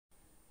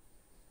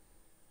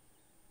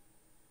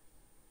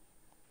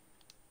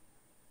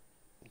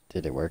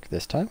Did it work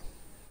this time?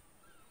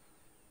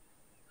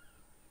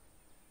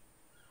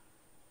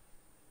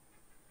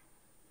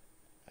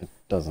 It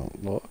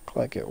doesn't look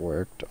like it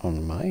worked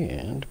on my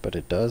end, but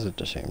it does at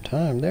the same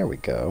time. There we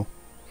go.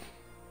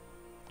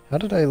 How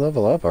did I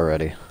level up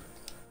already?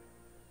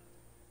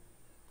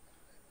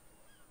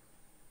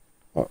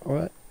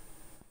 What?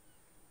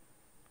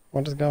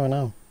 What is going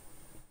on?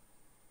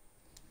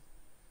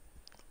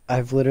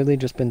 I've literally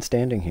just been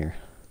standing here.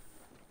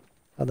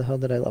 How the hell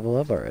did I level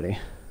up already?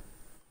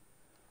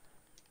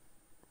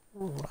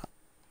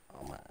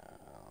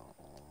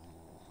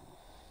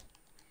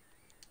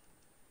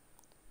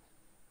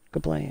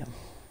 Kablam.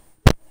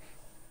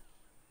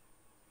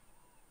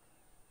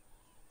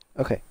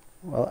 Okay,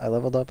 well, I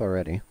leveled up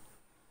already.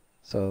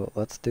 So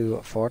let's do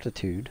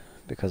Fortitude,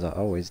 because I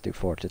always do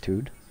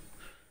Fortitude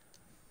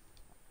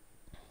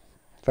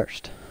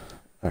first.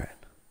 Alright.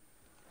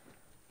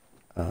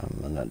 I'm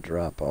gonna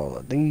drop all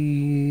of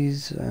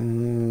these. I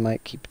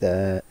might keep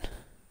that.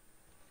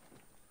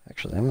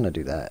 Actually, I'm gonna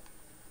do that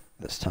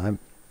this time.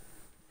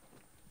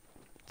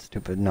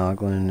 Stupid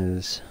Noglin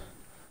is...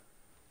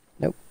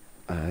 Nope.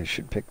 I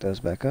should pick those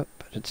back up,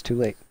 but it's too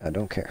late. I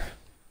don't care.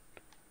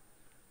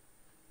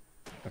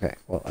 Okay,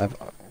 well, I've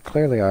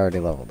clearly already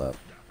leveled up,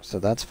 so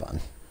that's fun.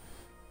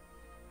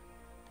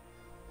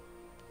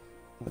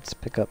 Let's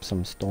pick up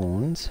some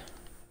stones.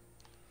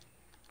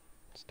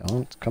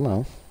 Stones, come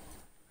on.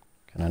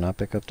 Can I not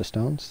pick up the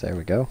stones? There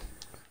we go.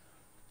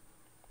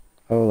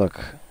 Oh, look.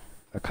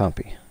 A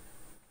compy.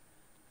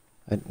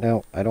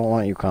 No, I don't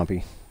want you,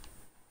 compy.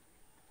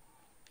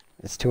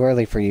 It's too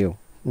early for you.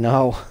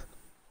 No.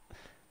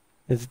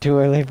 It's too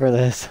early for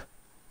this.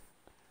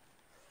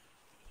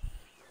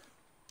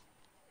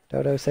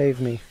 Dodo,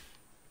 save me.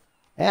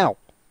 Ow!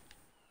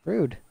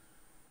 Rude.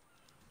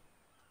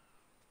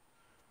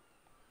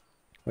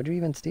 What'd you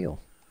even steal?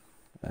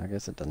 I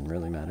guess it doesn't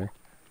really matter.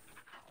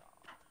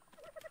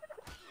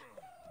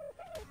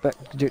 But,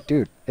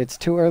 dude, it's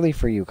too early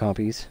for you,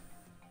 compies.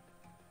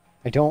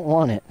 I don't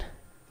want it.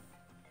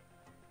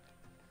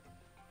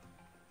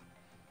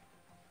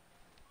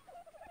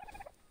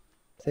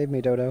 Save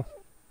me, Dodo.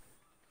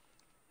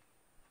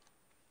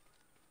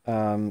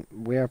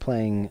 We are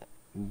playing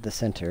the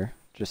center,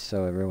 just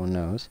so everyone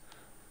knows.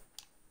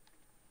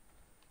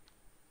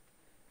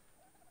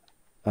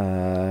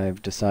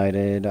 I've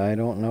decided I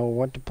don't know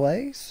what to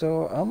play,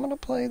 so I'm gonna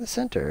play the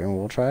center, and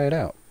we'll try it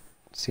out.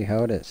 See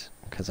how it is,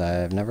 because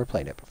I've never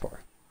played it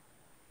before.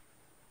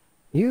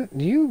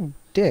 You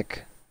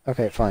dick.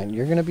 Okay, fine,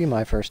 you're gonna be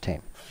my first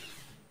tame.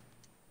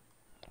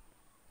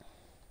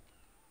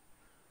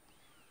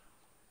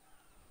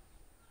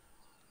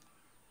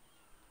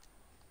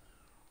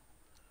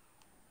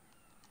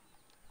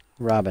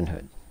 Robin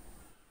Hood.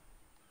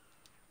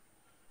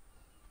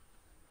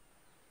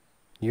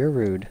 You're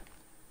rude.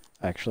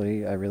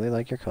 Actually, I really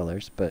like your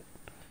colors, but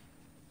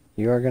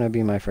you are going to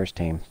be my first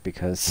tame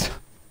because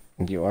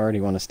you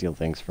already want to steal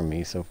things from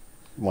me, so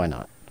why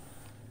not?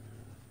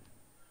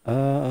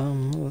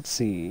 Let's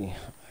see.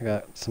 I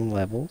got some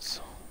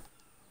levels.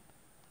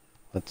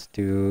 Let's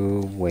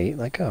do weight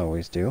like I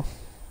always do.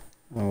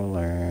 We'll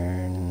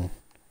learn...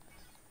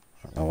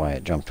 I don't know why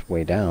it jumped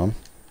way down.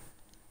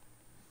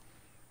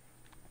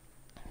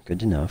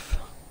 Good enough.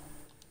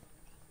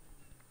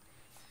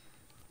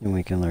 And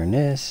we can learn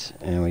this,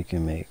 and we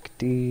can make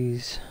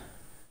these.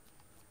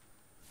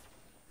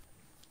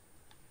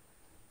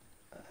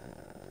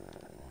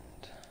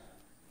 And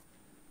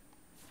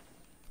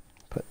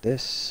put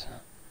this,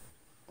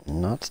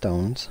 not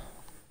stones,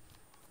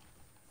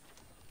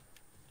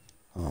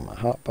 on my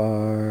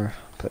hotbar.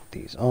 Put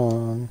these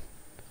on.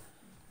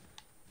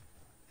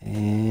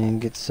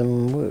 And get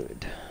some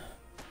wood.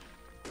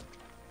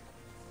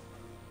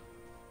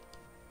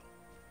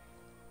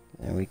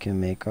 And we can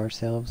make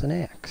ourselves an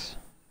axe.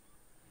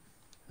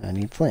 I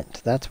need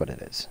flint. That's what it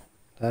is.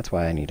 That's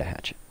why I need a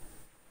hatchet.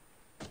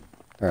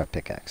 Or a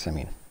pickaxe, I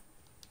mean.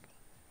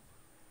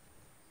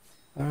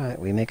 Alright,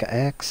 we make an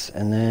axe,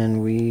 and then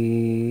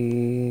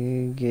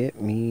we get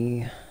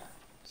me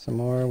some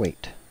more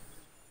weight.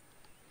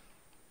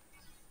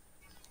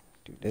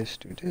 Do this,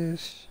 do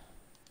this.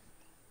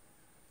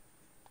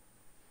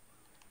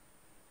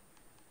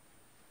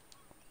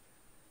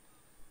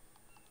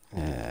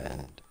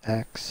 And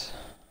axe.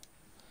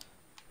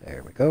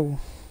 There we go.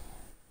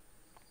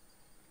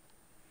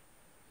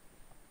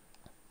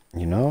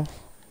 You know,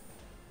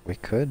 we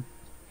could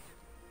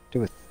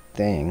do a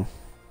thing.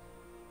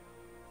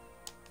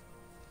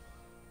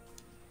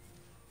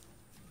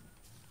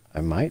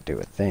 I might do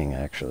a thing,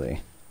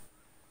 actually.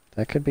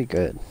 That could be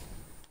good.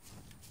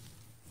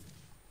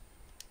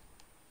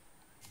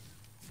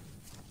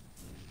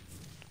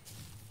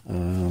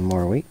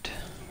 More wheat.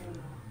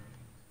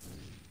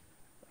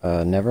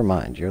 Never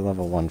mind, you're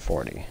level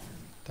 140.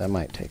 That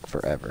might take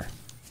forever.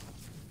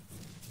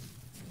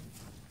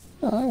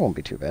 Oh, that won't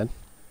be too bad.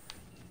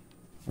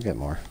 We'll get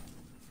more.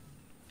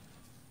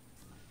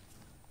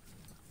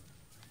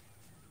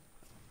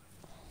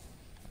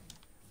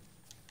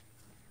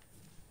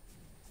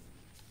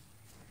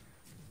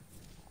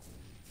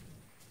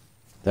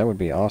 That would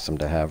be awesome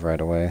to have right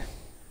away.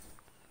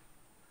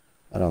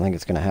 I don't think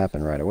it's going to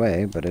happen right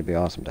away, but it'd be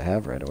awesome to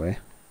have right away.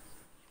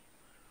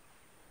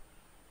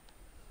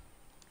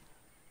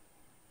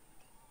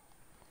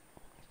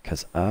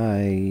 Because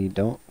I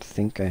don't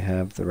think I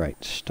have the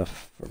right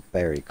stuff for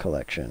berry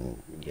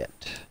collection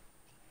yet.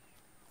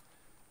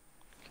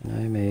 Can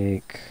I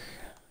make...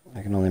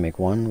 I can only make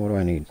one? What do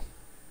I need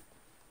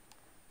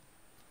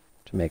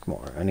to make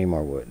more? I need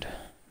more wood.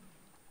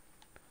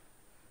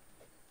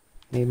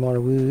 Need more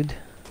wood.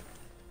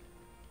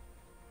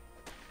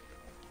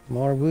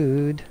 More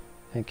wood.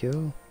 Thank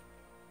you.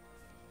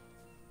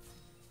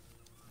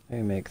 I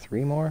make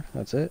 3 more.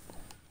 That's it.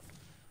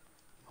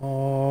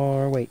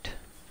 Or wait.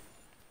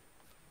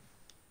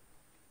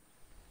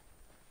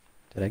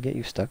 Did I get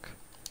you stuck?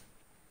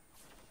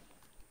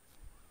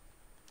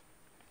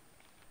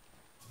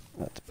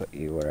 Let's put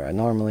you where I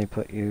normally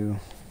put you.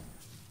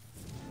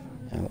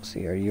 And we'll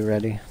see. Are you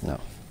ready? No.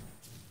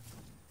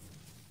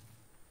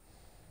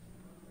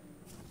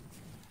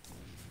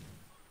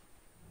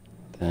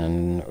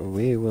 Then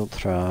we will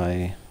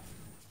try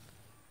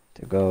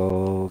to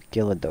go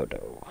kill a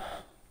dodo.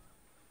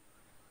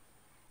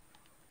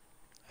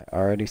 I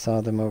already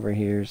saw them over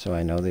here, so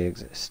I know they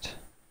exist.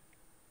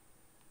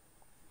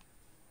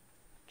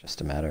 Just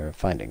a matter of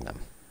finding them.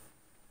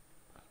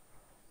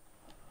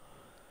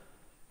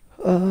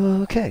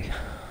 Okay.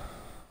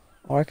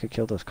 Or I could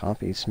kill those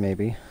compies,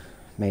 maybe.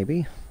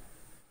 Maybe.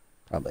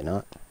 Probably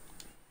not.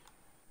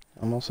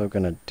 I'm also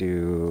gonna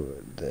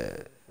do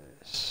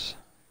this.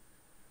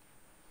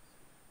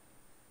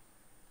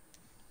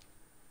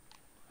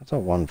 That's a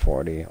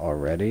 140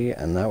 already,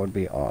 and that would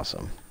be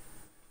awesome.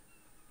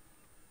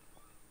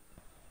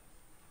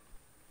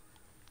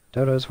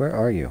 Dodos, where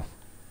are you?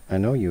 I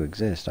know you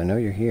exist. I know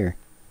you're here.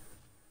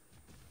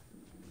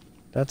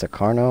 That's a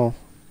Carno?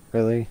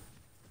 Really?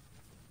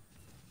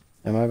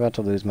 Am I about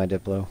to lose my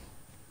Diplo?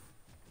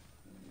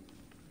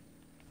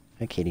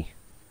 Hi, kitty.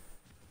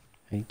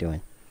 How you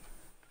doing?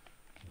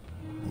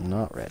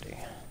 Not ready.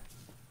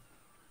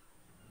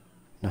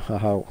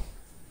 No.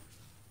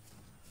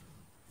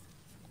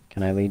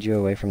 Can I lead you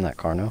away from that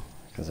Carno?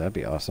 Because that'd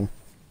be awesome.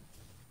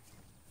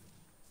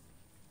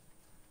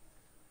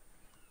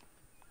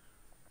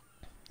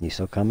 You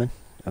still coming?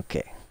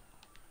 Okay.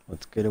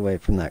 Let's get away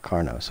from that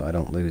Carno so I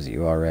don't lose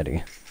you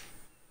already.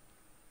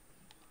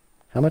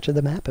 How much of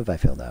the map have I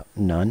filled out?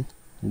 None?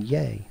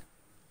 Yay.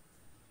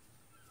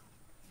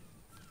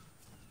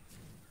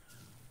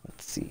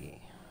 Let's see.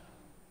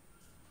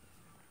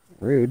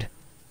 Rude.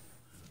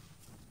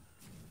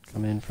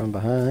 Come in from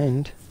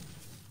behind.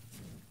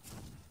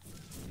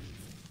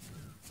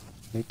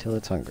 Wait till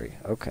it's hungry.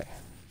 Okay.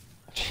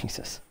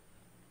 Jesus.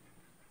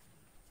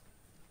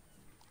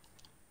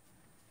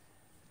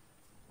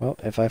 Well,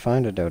 if I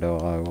find a dodo,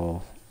 I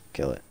will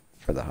kill it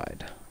for the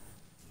hide.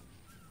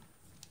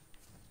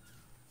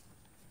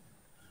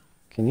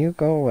 Can you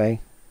go away?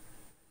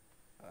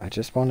 I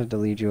just wanted to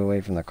lead you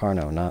away from the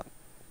Carno, not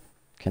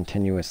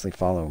continuously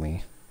follow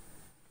me.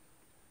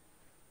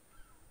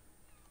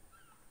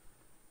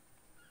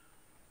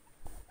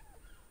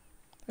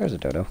 There's a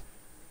dodo.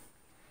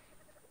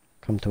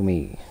 Come to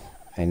me.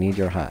 I need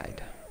your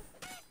hide.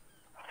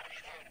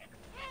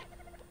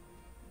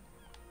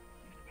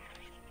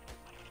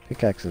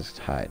 Pickaxes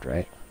hide,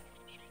 right?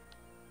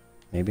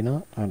 Maybe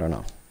not? I don't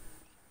know.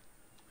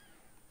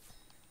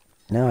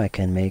 Now I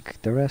can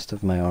make the rest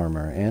of my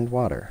armor and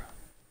water.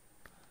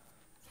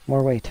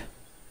 More weight.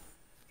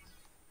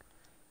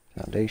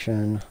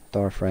 Foundation,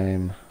 door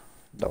frame,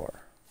 door.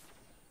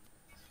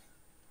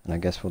 And I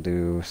guess we'll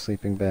do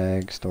sleeping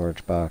bag,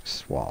 storage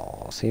box,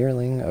 wall,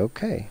 ceiling.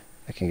 Okay,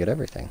 I can get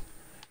everything.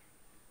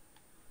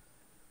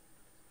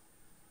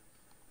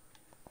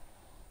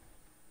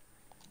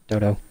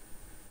 Dodo.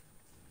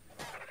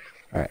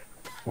 Alright,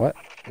 what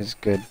is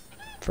good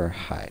for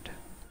hide?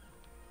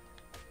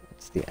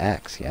 It's the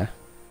axe, yeah?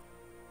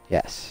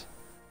 Yes.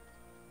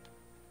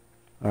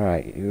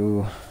 Alright,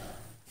 you...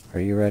 Are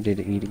you ready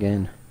to eat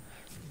again?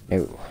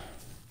 No.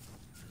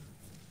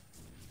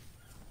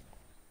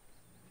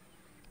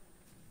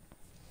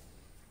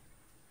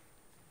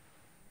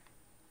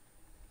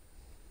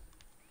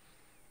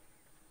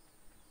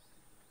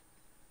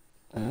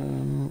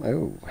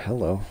 Oh,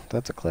 hello.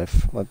 That's a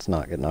cliff. Let's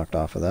not get knocked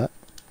off of that.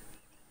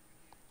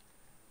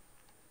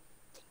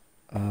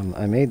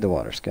 I made the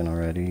water skin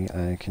already.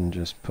 I can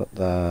just put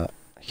that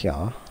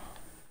here.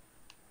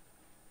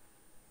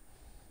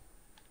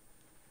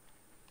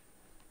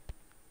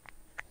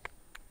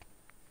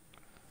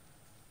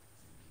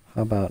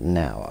 How about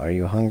now? Are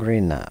you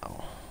hungry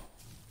now?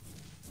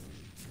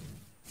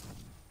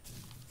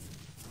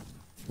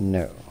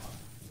 No.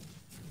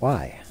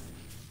 Why?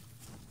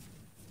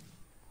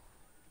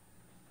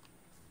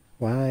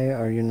 Why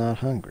are you not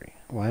hungry?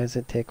 Why does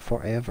it take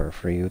forever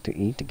for you to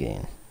eat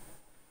again?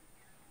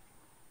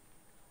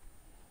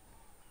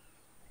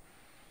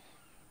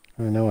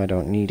 I know I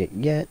don't need it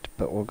yet,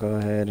 but we'll go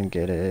ahead and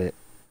get it.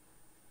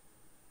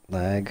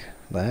 Lag,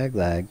 lag,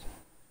 lag.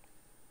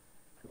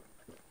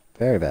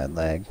 Very bad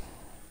lag.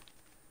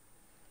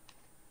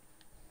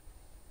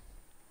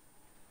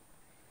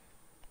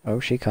 Oh,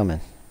 she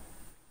coming.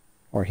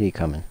 Or he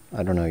coming.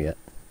 I don't know yet.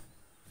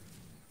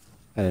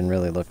 I didn't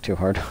really look too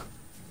hard.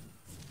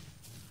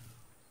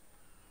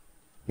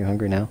 You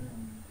hungry now?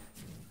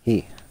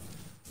 He.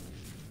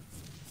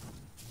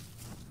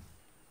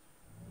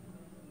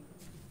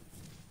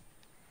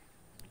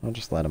 I'll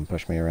just let him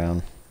push me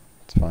around.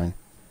 It's fine.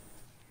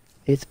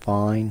 It's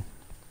fine.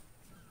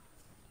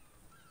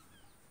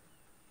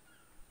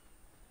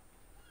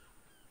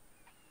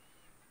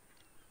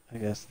 I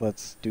guess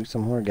let's do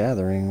some more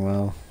gathering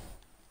while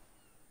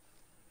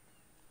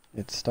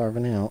it's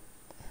starving out,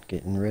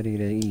 getting ready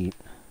to eat.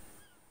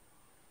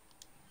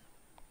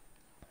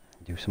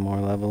 Do some more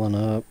leveling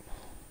up.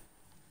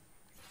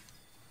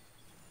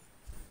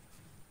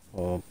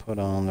 We'll put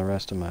on the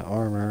rest of my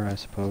armor, I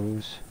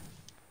suppose.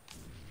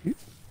 You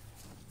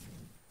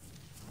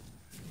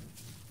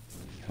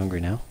hungry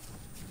now?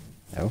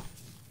 No?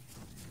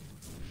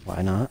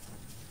 Why not?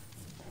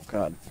 Oh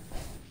God.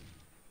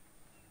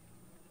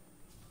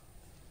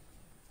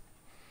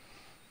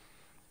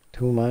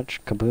 Too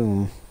much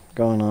kaboom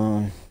going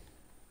on.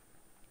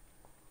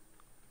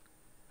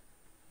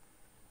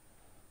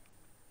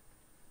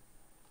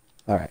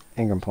 Alright,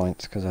 Ingram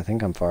points, because I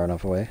think I'm far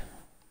enough away.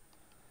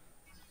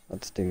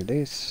 Let's do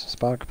this,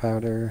 spark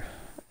powder,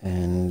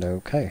 and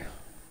okay.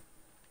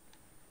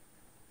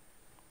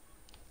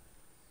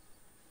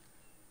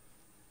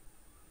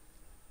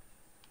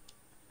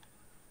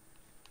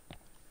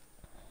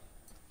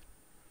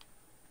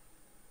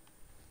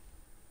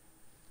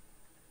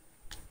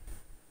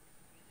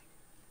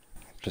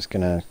 Just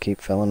gonna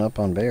keep filling up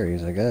on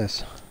berries, I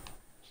guess.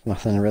 There's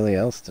nothing really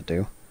else to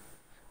do.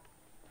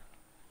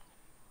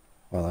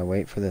 While I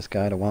wait for this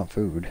guy to want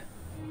food.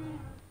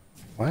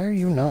 Why are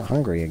you not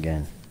hungry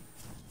again?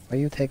 Why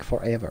you take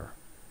forever?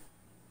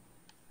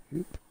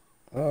 Oop.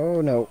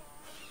 Oh no.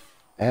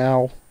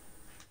 Ow.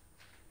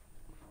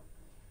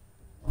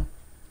 I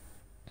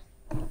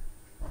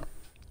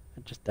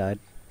just died.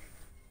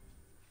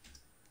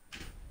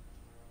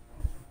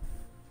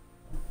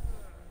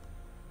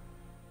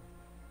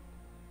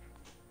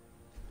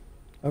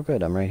 Oh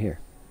good, I'm right here.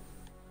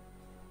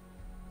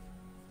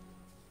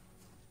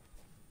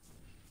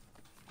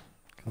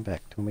 Come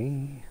back to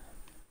me.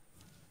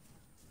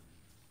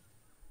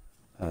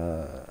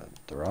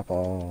 Drop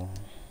all.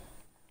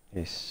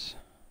 Yes.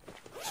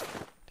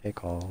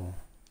 Take all.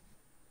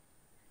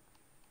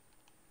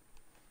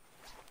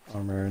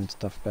 Armor and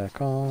stuff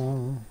back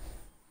on.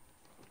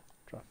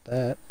 Drop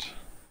that.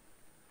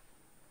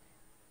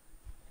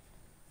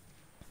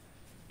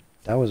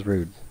 That was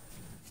rude.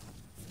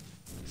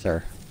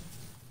 Sir.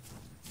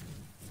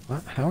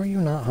 What? How are you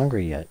not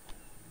hungry yet?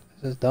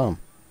 This is dumb.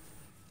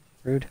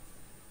 Rude.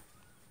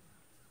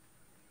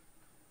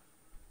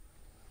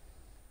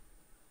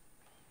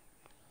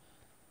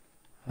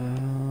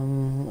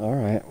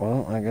 Alright,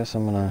 well, I guess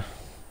I'm gonna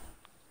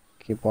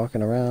keep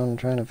walking around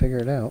trying to figure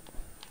it out.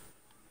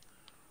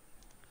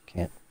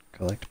 Can't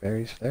collect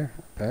berries there,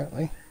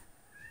 apparently.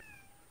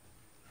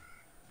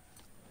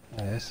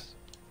 Yes.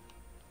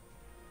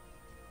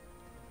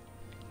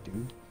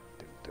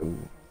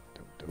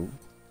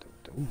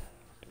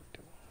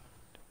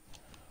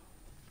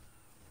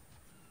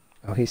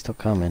 Oh, he's still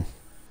coming.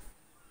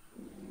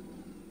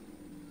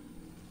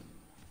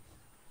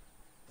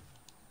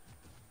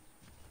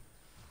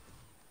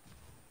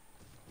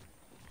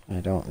 I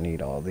don't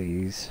need all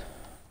these.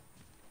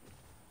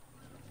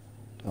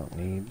 Don't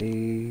need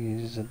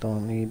these. I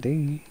don't need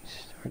these.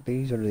 Or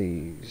these or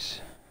these.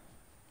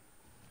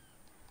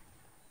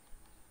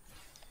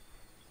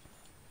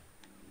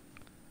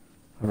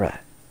 Alright.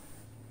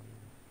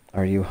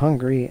 Are you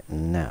hungry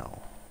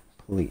now?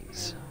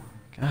 Please.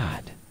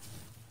 God.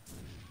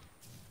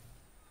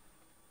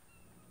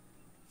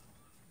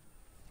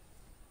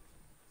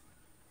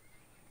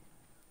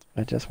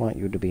 I just want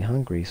you to be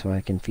hungry so I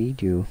can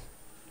feed you.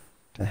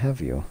 To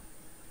have you.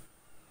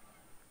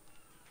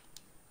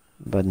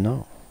 But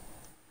no.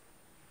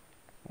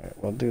 Alright,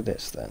 we'll do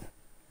this then.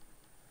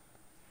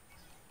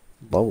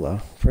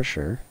 Bola, for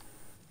sure.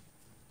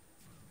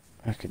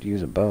 I could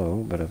use a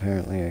bow, but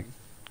apparently I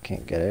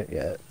can't get it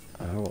yet.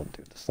 I will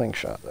do the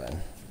slingshot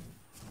then.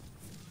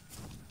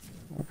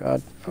 Oh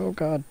god, oh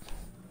god.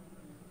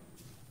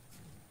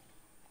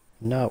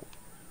 No.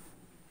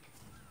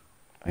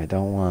 I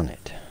don't want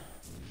it.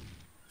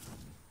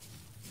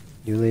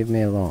 You leave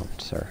me alone,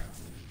 sir.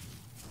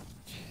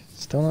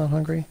 Still not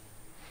hungry?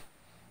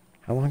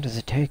 How long does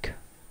it take?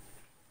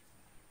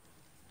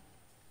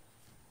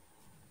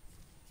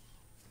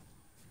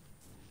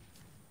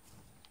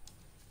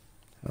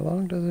 How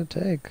long does it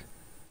take?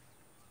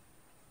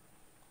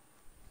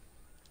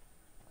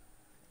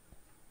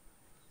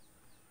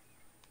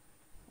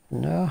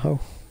 No.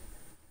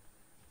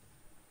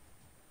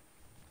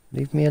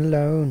 Leave me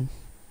alone.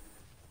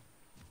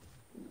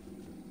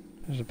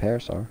 There's a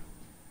parasaur.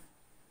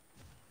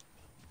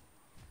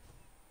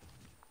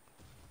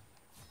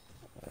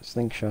 A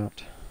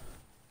slingshot.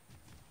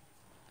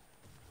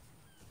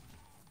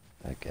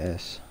 I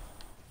guess.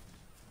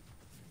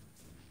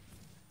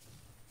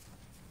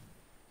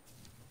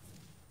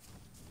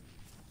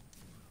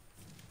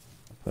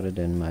 put it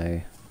in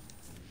my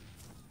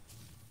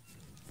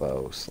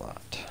bow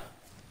slot.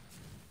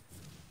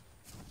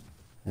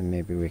 And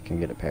maybe we can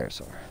get a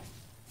parasaur.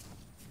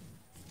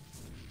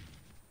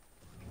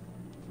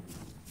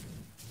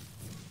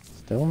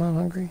 Still not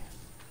hungry?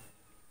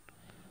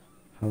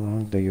 How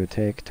long do you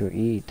take to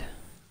eat?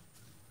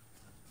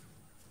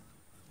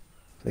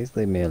 Please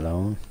leave me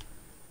alone.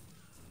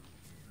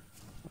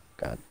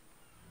 God.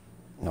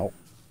 Nope.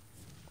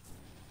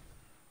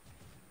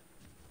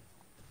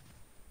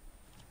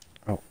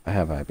 Oh, I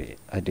have an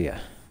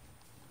idea.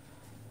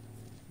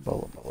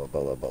 Bola, bola,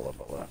 bola, bola,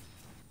 bola.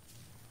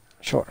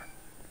 Sure.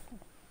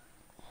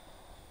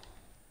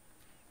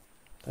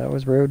 That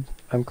was rude.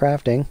 I'm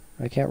crafting.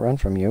 I can't run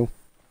from you.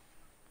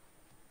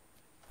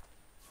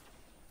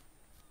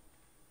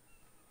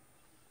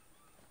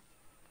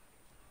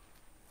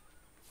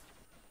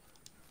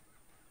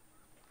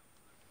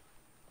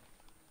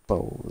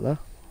 Bola.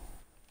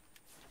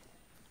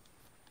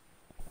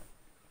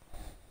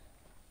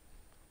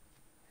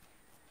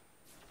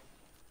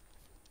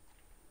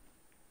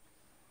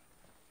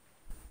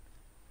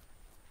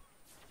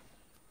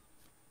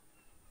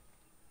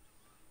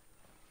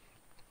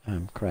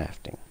 I'm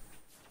crafting.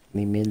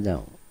 Leave me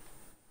alone.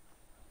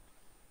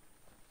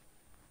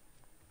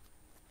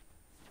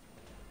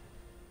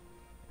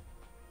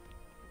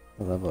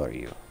 What level are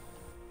you?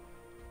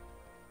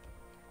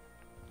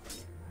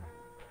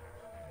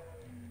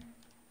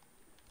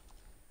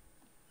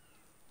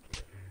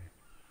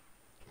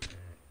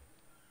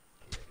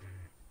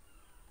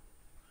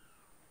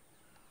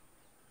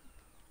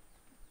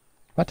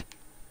 What?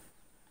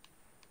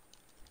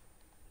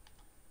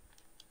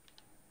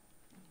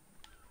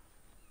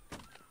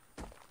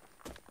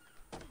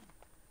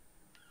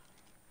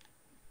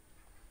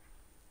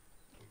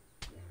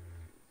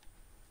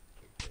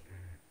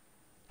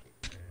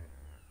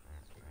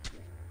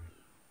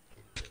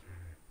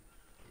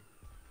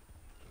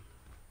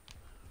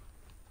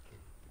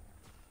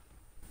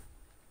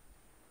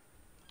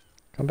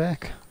 Come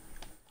back.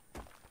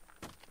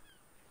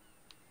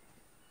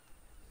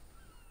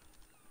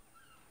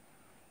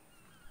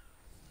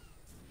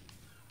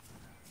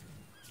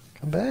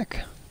 Come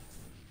back.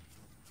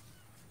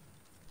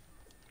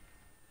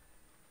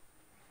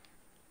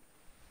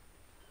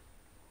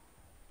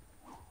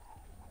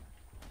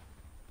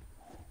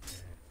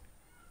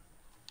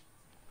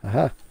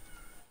 Aha.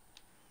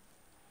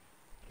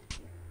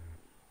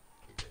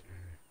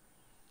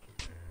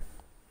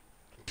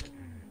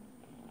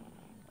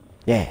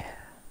 Yeah.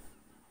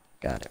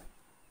 Got it.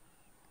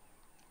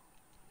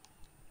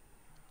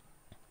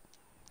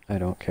 I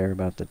don't care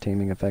about the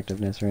teaming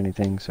effectiveness or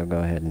anything, so go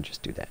ahead and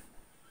just do that.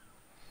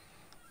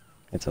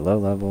 It's a low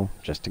level,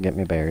 just to get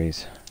me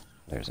berries.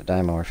 There's a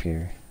dimorph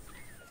here.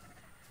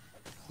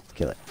 Let's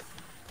kill it.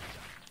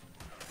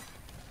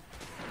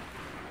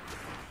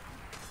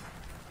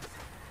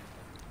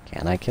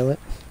 Can I kill it?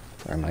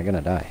 Or am I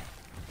gonna die?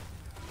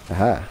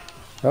 Aha!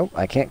 Oh,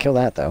 I can't kill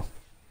that though.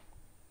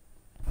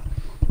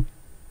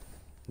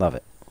 Love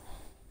it.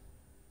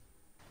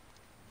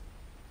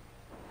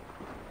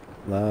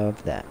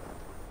 Love that.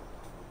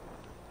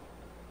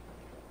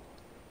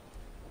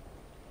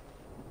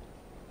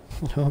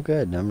 Oh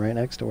good, I'm right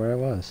next to where I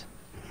was.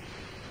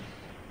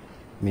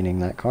 Meaning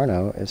that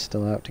Carno is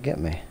still out to get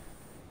me.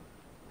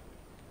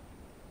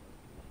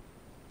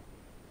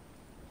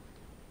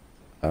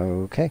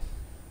 Okay.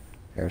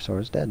 Parasaur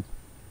is dead.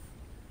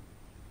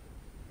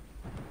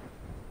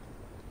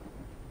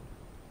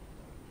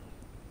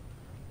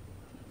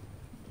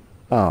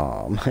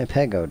 Oh, my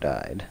Pego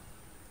died.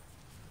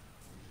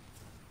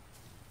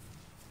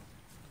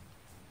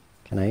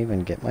 Can I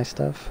even get my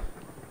stuff?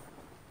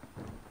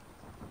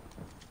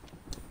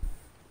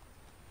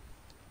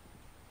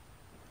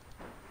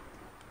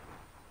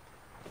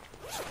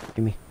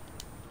 Give me.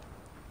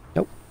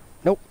 Nope.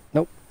 Nope.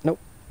 Nope. Nope.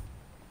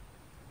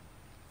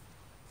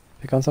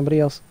 Pick on somebody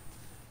else.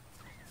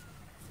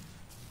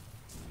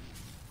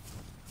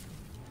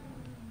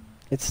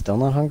 It's still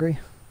not hungry?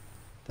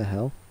 The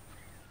hell?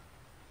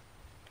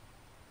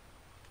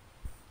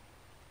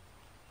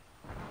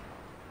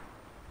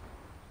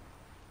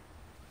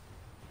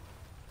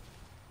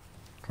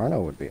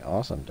 Carno would be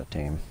awesome to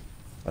tame,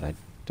 but I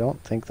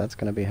don't think that's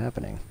going to be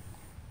happening.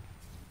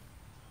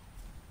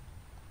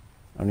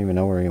 I don't even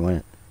know where he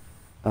went.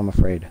 I'm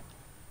afraid.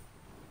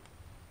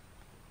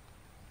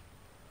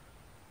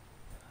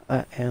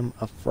 I am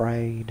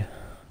afraid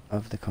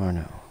of the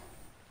Carno.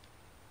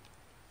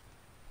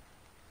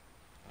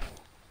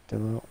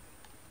 Dillo,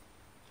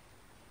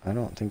 I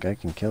don't think I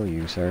can kill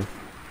you, sir.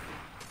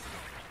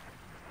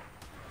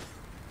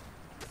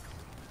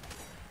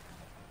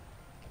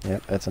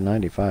 Yep, that's a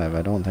 95.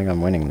 I don't think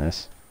I'm winning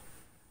this.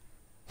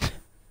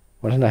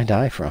 What did I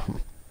die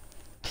from?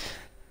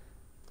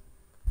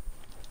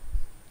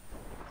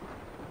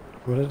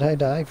 What did I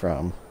die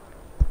from?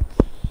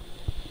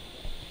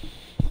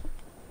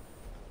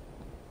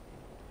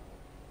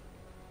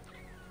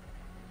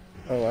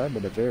 Oh, I'm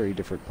in a very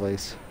different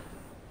place.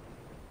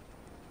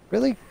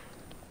 Really?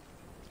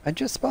 I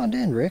just spawned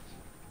in, Rick.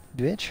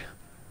 Bitch.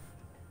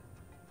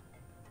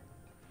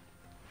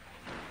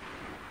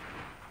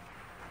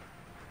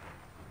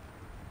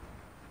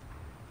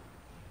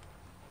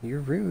 You're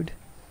rude.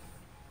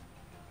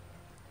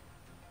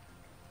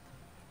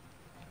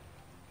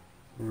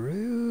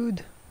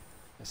 Rude.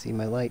 I see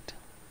my light.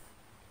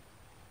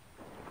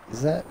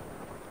 Is that...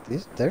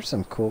 There's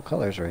some cool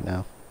colors right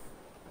now.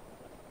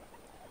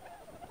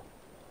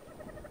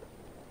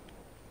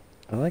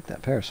 I like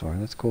that parasaur.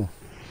 That's cool.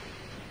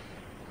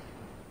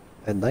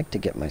 I'd like to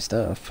get my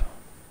stuff.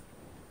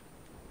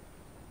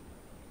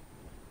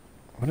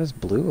 What is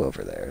blue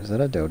over there? Is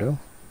that a dodo?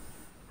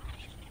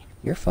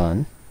 You're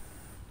fun.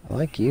 I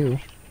like you.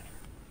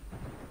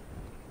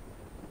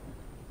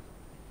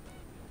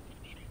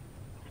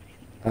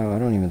 Oh, I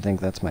don't even think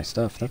that's my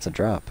stuff. That's a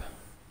drop.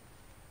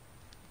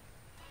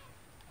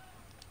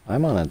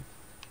 I'm on a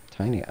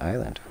tiny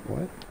island.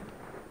 What?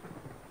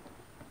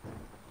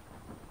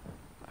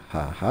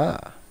 Haha.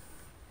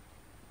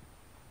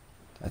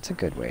 That's a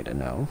good way to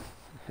know.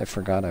 I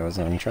forgot I was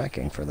on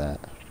tracking for that.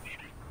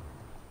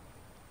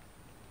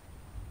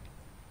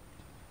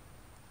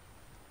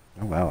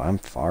 Oh wow, I'm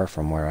far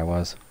from where I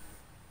was.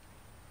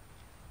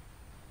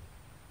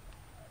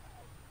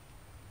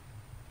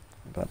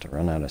 I'm about to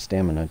run out of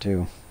stamina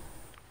too.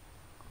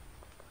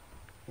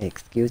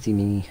 Excuse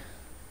me.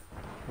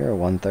 You're a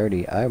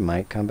 130. I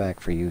might come back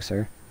for you,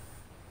 sir.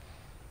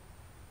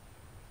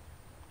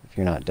 If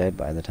you're not dead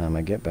by the time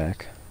I get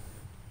back.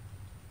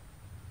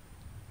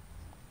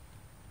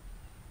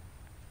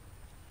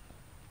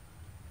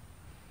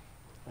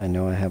 I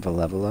know I have a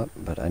level up,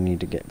 but I need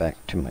to get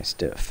back to my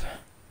stiff.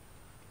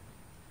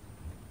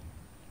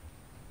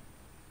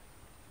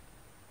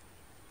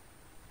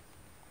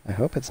 I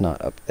hope it's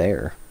not up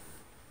there.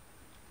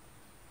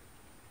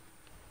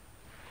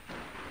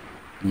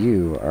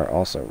 You are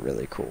also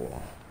really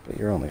cool, but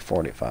you're only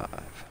 45.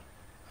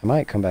 I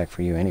might come back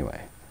for you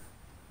anyway.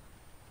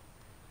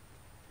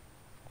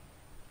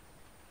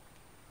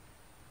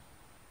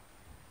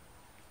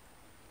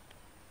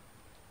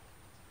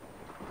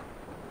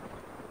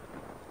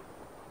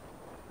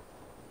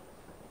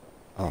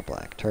 Oh,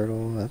 black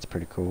turtle, that's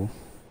pretty cool.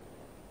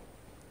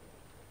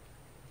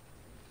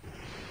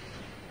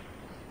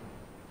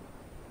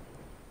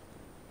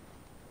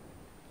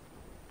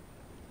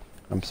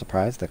 I'm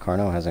surprised the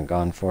Carno hasn't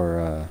gone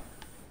for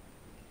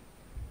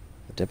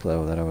the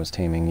Diplo that I was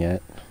taming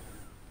yet.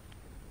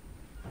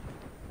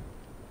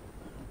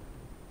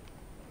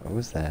 What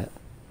was that?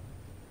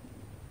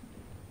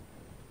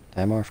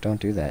 Dimorph, don't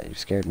do that. You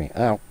scared me.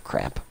 Oh,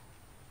 crap.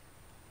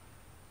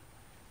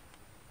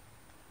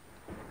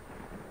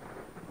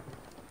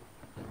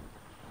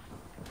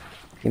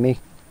 Gimme.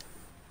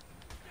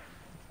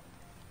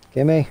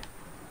 Gimme.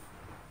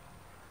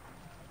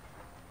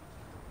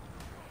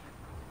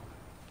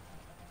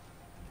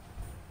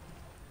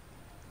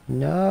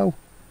 No.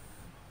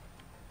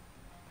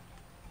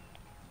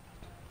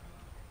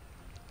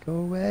 Go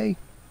away.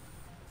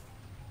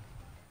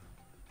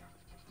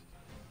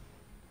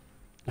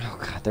 Oh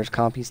god, there's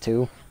compies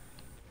too.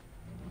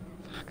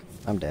 Fuck,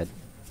 I'm dead.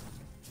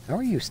 How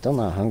are you still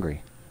not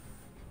hungry?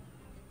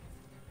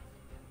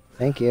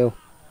 Thank you.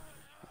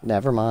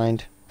 Never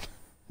mind.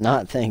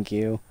 Not thank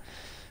you.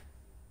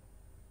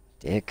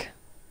 Dick.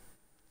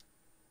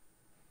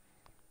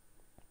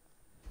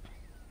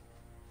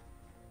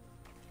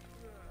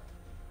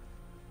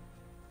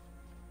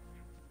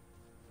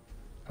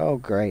 Oh,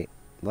 great.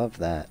 Love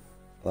that.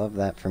 Love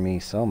that for me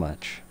so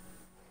much.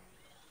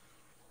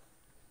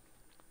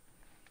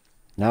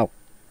 No.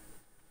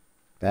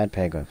 Bad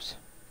pagos.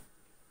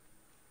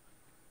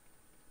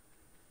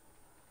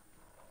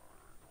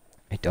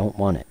 I don't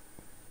want it.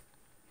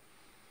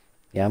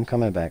 Yeah, I'm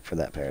coming back for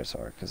that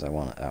parasaur, because I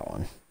want that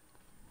one.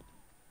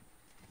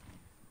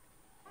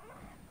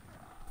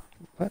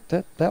 What?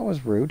 That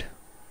was rude.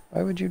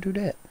 Why would you do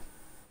that?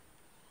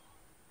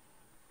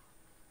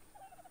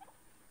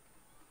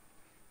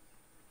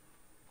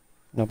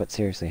 No, but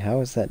seriously,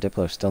 how is that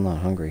Diplo still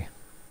not hungry?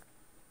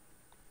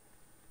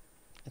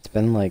 It's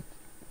been like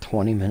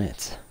 20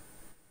 minutes.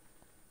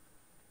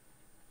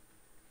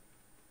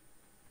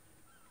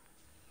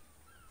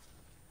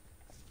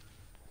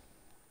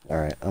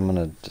 Alright, I'm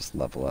gonna just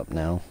level up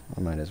now.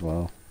 I might as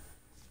well.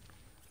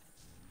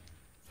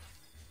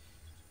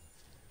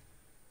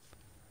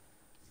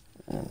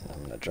 And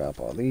I'm gonna drop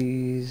all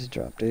these,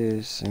 drop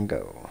this, and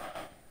go.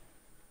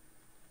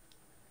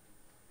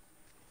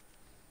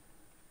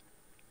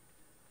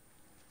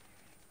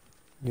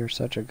 You're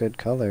such a good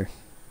color.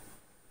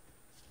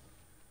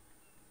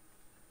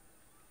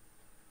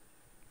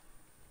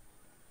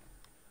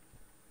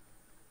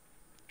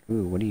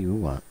 Ooh, what do you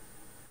want,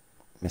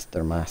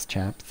 Mr. Moss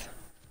Chaps?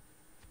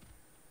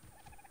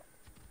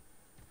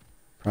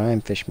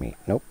 Prime fish meat.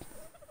 Nope.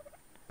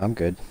 I'm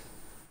good.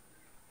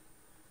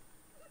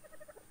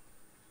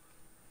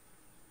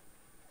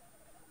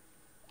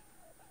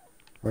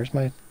 Where's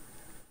my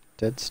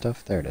dead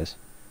stuff? There it is.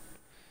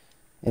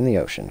 In the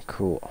ocean.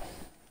 Cool.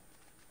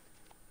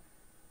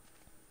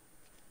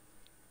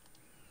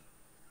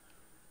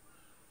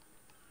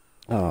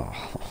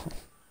 Oh.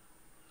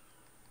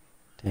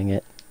 Dang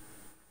it.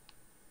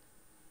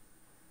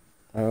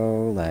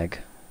 Oh, lag.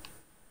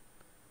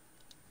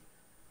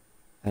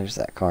 There's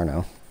that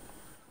Carno.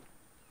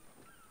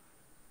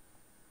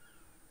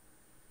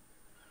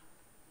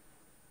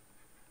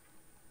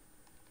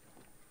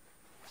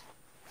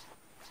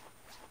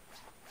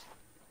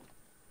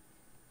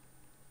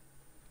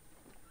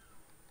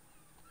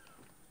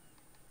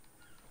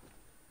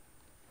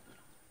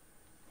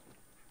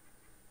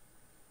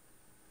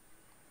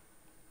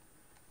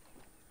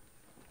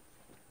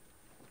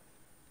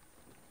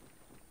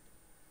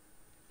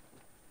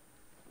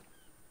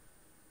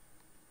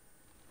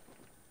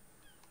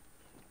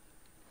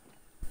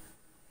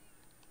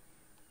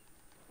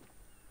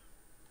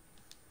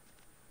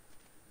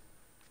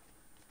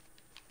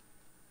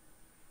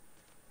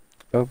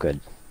 Oh, good.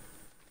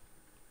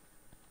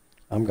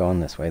 I'm going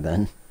this way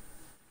then.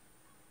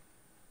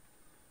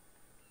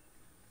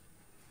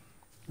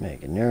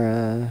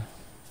 Meganura.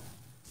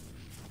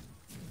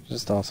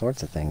 Just all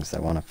sorts of things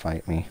that want to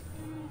fight me.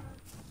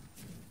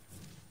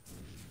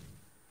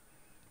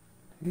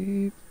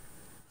 Beep.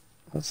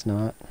 Let's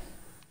not.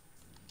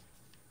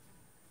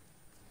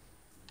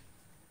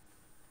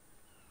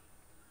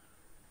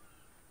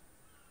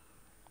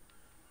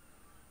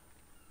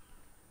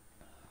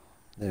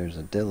 There's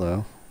a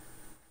Dillo.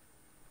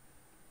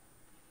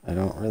 I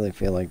don't really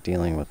feel like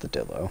dealing with the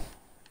Dillo.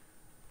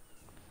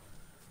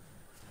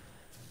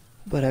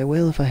 But I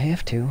will if I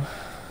have to.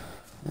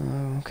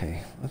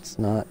 Okay, let's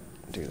not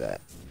do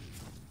that.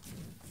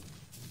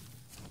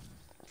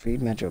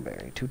 Feed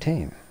Mejoberry. Too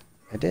tame.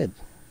 I did.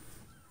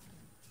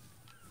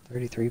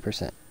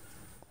 33%.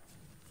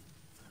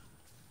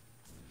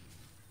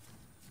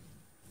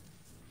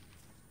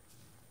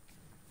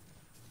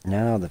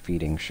 Now the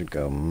feeding should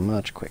go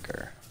much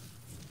quicker.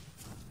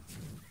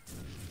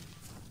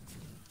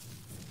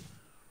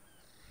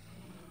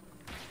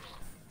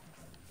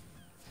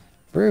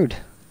 Brood!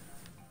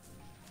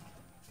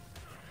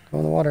 Go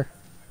in the water.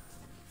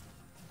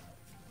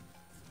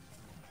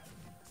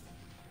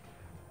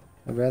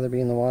 I'd rather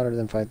be in the water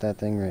than fight that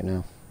thing right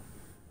now.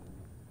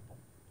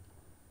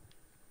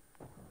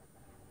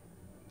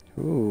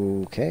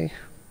 Ooh, okay.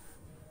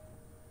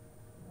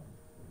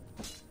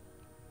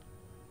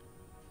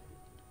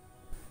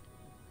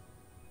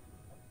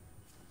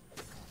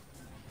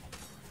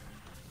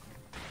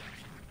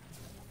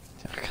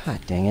 God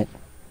dang it.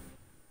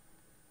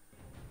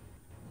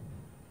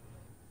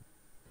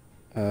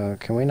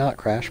 Can we not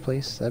crash,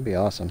 please? That'd be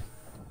awesome.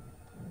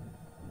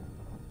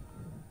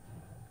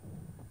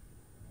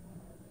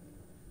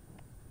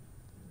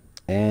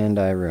 And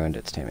I ruined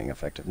its taming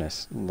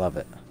effectiveness. Love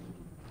it.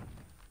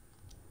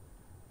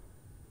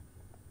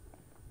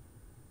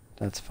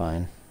 That's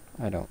fine.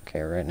 I don't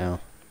care right now.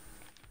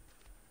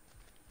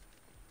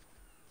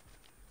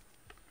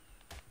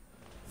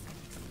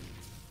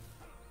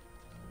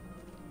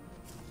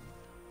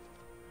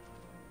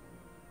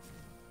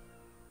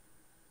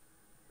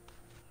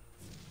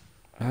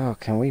 Oh,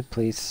 can we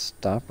please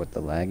stop with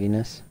the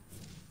lagginess?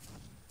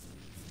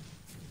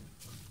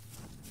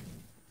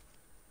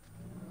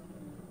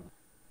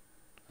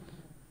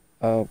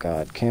 Oh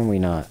god, can we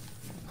not?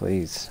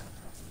 Please.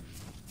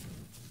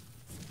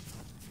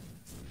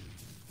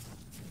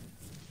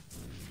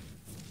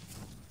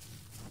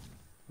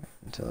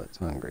 Until it's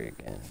hungry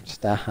again.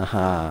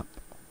 Stop!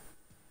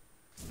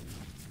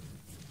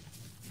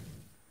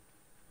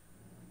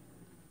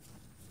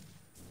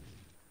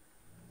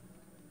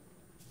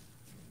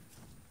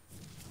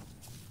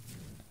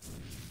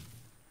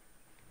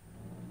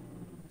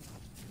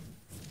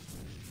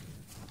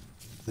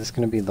 Is this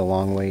gonna be the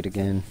long wait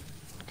again?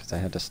 Because I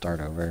had to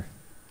start over.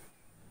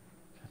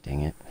 God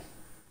dang it.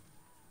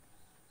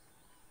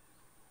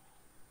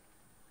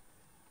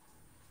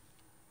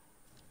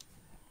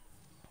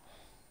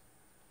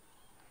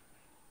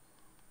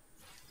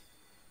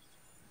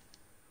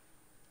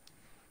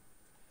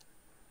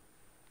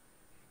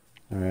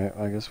 Alright,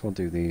 well, I guess we'll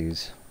do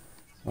these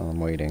while I'm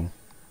waiting.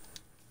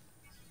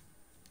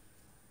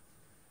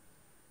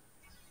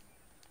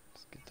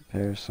 Let's get the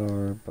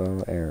Parasaur,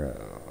 bow,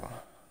 arrow.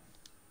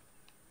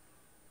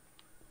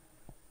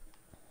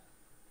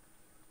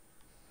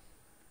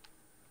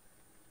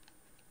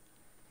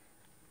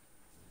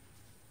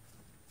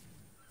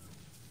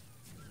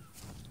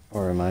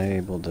 Or am I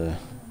able to...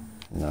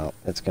 No,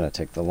 it's gonna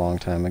take the long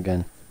time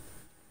again.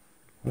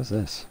 What is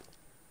this?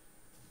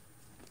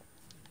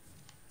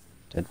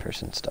 Dead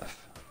person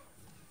stuff.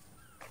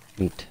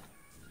 Neat.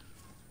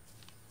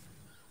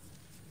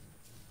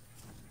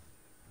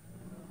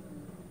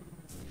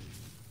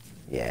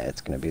 Yeah,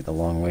 it's gonna be the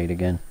long wait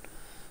again.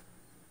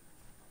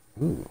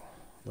 Ooh,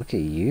 look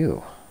at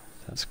you.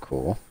 That's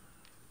cool.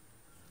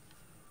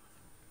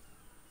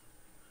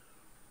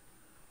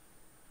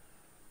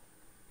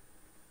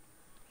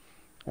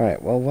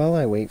 Alright, well, while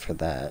I wait for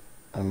that,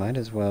 I might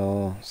as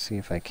well see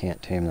if I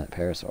can't tame that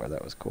Parasaur.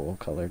 That was cool,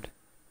 colored.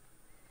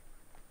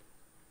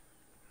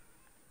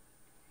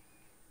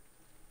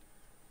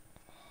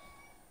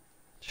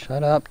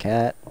 Shut up,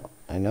 cat.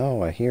 I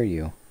know, I hear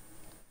you.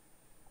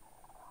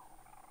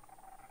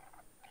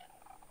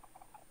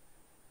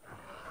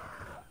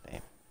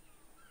 Damn.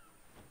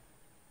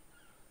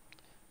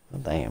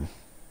 Well, damn.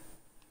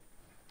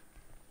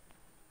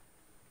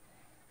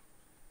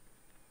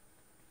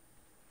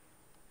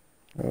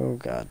 Oh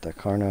god, the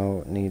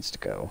Carno needs to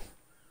go.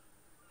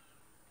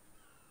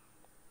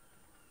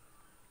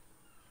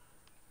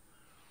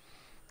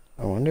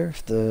 I wonder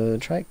if the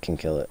trike can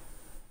kill it.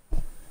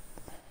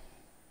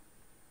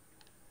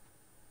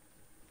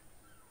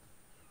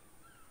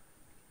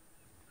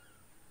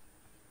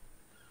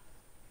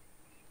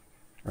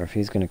 Or if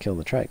he's gonna kill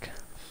the trike.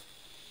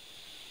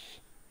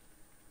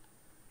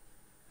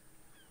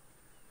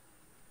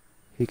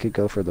 He could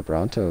go for the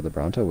Bronto. The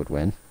Bronto would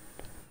win.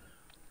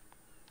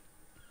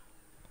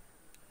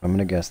 I'm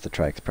gonna guess the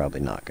trike's probably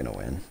not gonna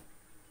win.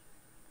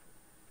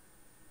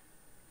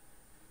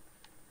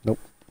 Nope.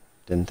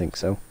 Didn't think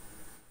so.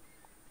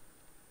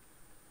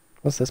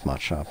 What's this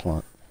mod shop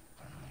want?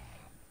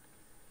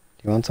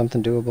 Do you want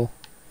something doable?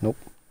 Nope.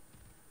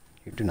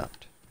 You do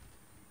not.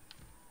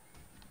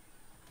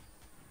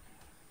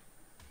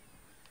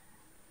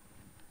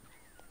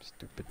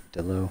 Stupid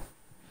Dillo.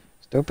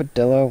 Stupid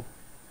Dillo!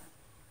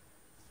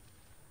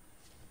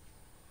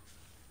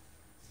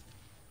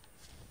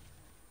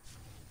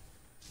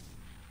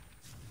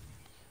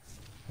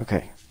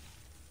 Okay.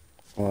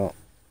 Well,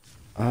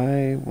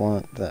 I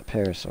want that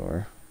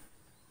parasaur.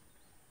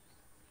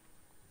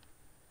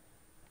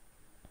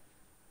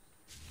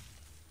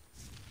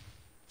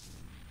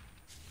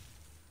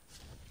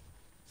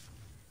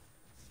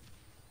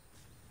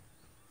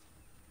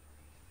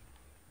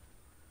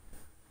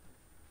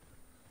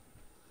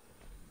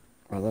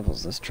 What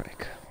level's this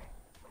trike?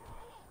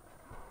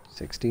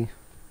 60?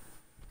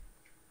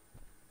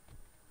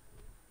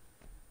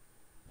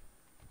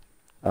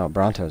 Oh,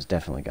 Bronto's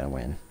definitely gonna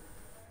win.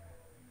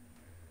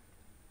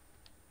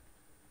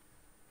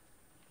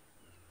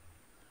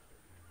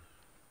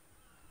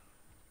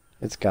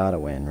 It's gotta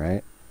win,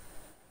 right?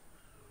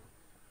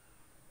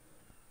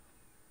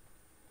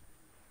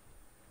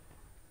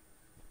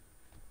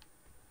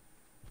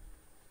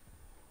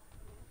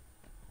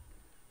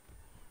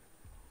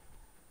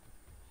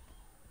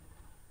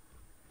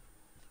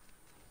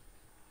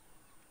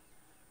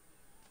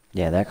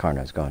 Yeah, that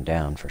Carno's going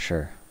down for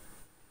sure.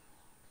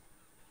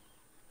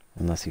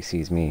 Unless he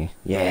sees me.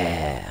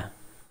 Yeah!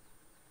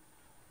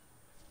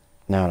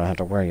 Now I don't have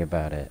to worry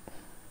about it.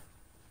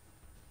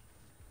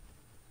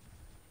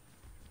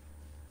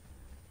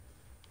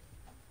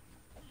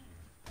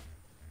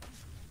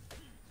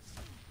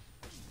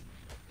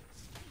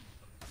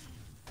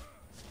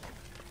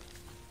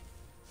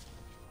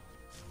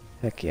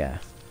 Heck yeah.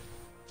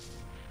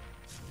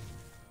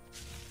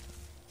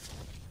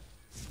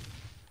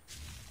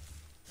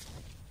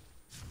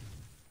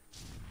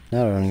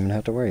 Now I don't even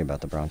have to worry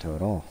about the Bronto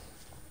at all.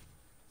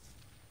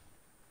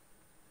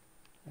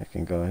 I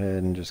can go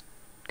ahead and just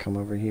come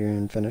over here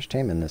and finish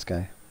taming this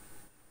guy.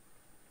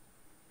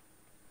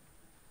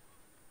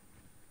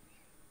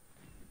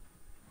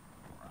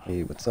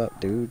 Hey, what's up,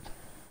 dude?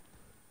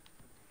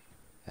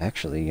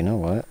 Actually, you know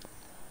what?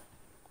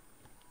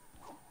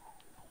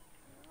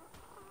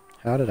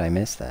 How did I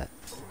miss that?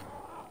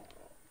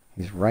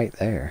 He's right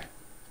there.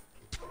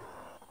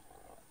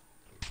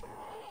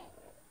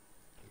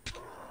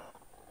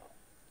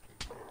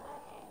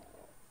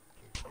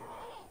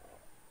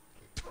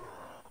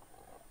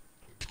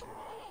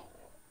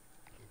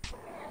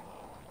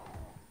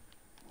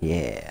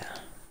 Yeah.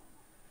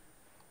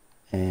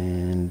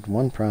 And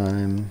one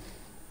prime,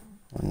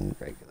 one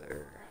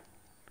regular.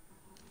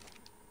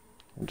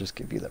 I'll just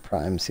give you the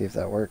prime, see if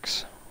that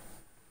works.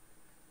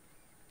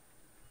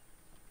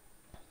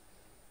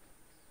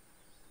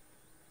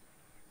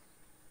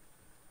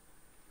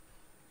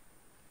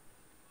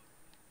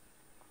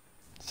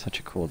 Such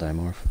a cool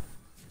dimorph.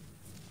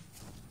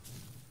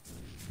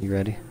 You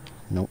ready?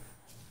 Nope.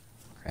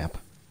 Crap.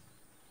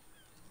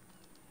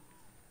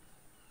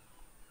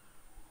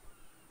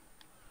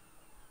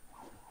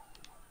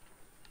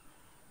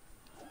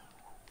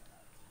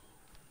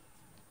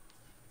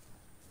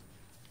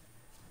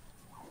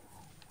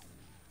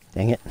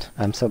 Dang it,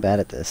 I'm so bad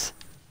at this.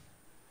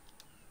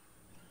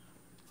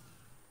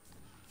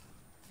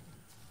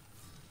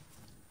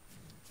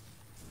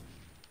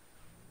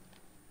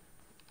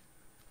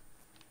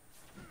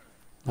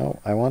 Oh,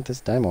 I want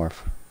this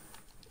dimorph.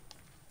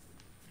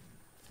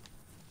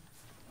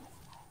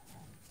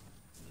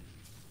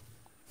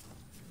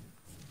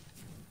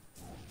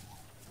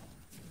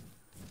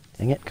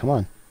 Dang it, come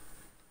on.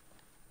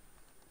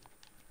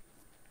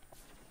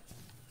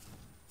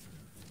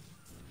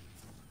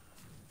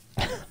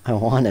 I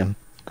want him.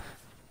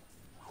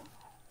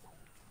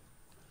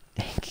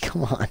 Dang,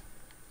 come on.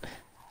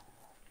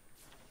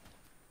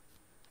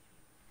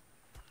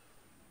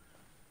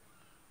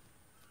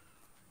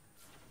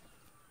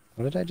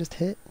 What did I just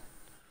hit?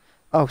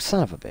 Oh,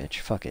 son of a bitch.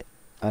 Fuck it.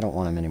 I don't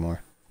want him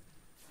anymore.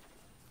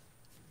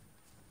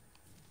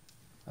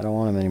 I don't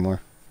want him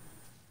anymore.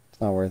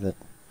 It's not worth it.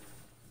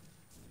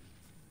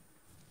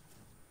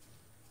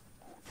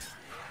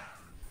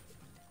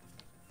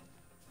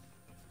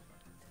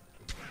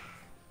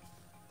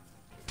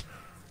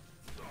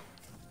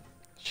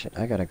 Shit,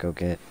 I gotta go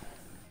get...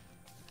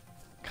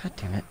 God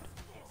damn it.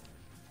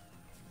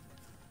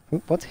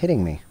 Oop, what's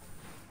hitting me?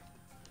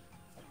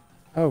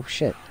 Oh,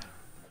 shit.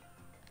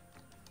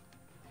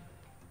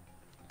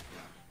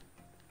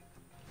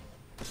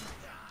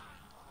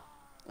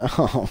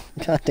 Oh,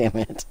 god damn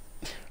it.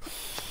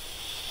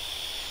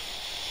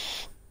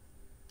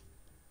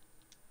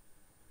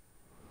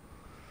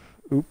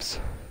 Oops.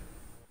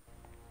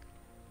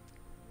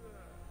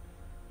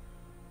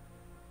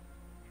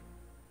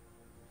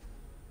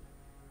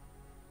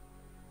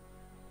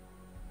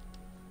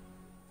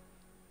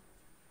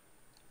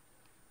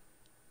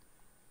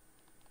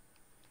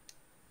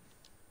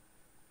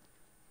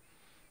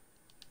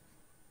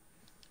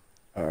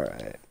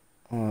 Alright.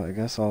 Well, I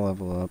guess I'll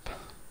level up.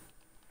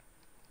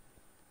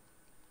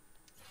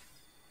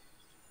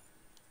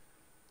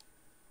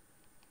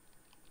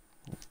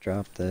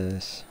 drop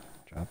this,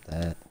 drop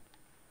that.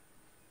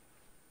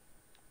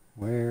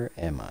 Where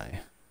am I?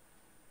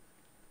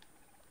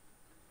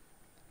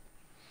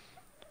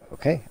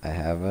 Okay, I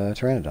have a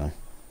pteranodon.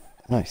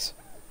 Nice.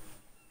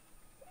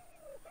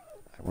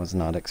 I was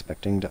not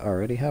expecting to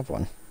already have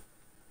one.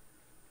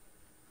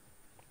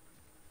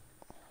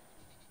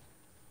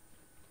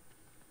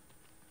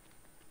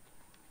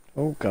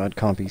 Oh god,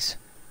 compies.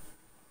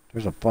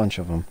 There's a bunch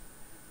of them.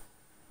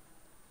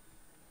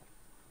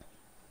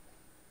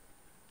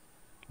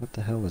 What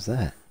the hell was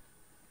that?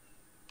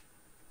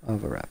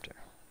 Oviraptor.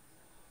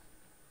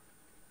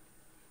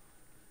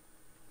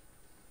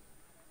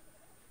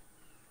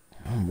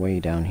 I'm way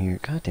down here.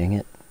 God dang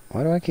it.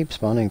 Why do I keep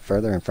spawning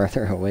further and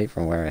further away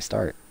from where I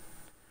start?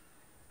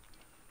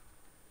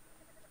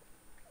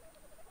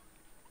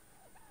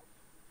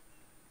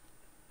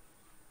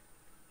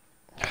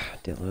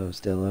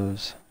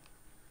 Dillos.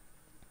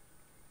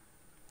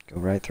 Go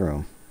right through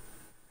them.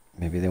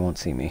 Maybe they won't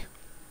see me.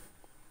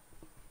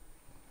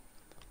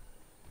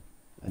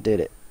 I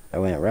did it. I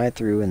went right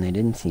through and they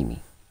didn't see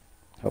me.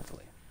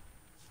 Hopefully.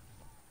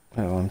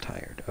 Oh, I'm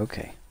tired.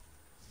 Okay.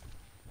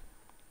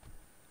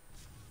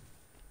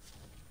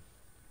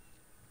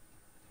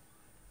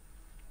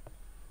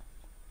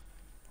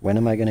 When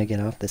am I going to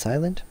get off this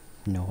island?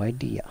 No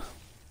idea.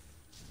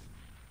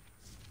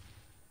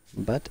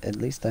 But at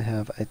least I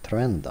have a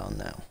pteranodon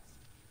now.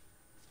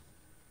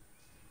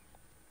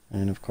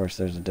 And of course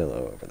there's a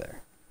dillo over there.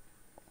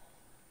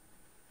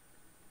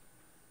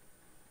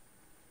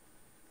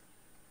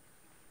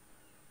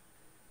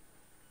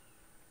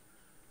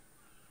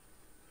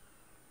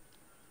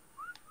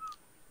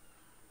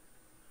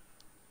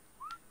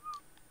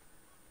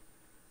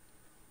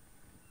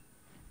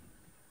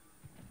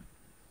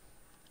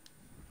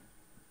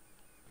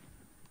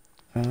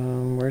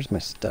 Where's my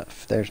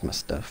stuff? There's my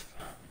stuff.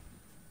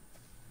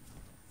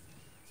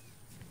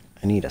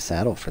 I need a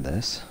saddle for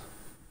this.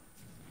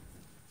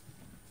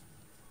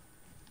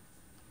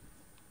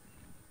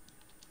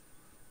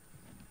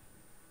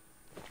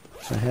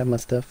 I have my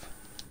stuff.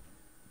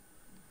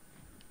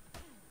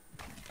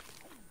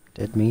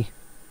 Dead me.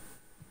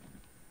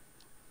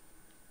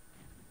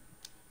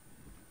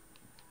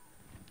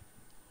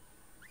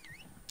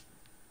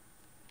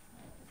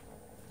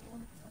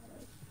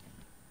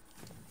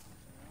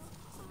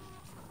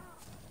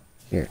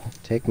 Here,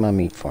 take my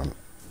meat form.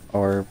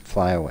 Or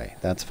fly away.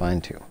 That's fine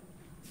too.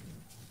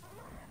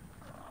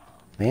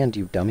 Man,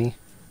 you dummy.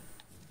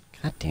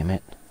 God damn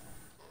it.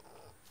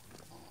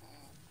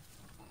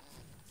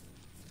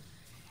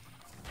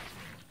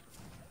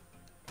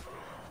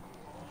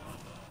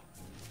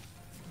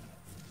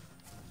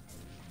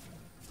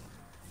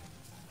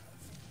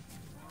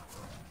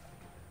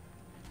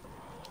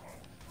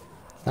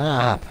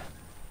 Stop!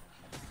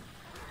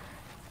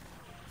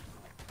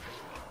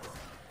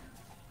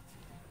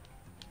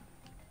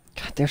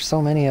 God, there's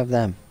so many of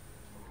them.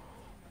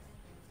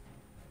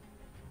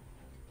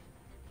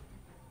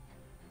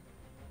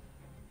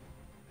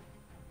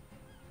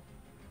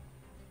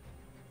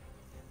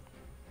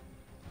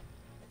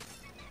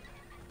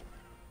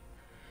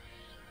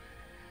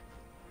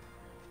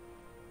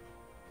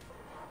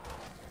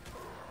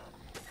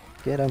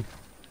 Get him.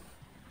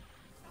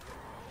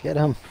 Get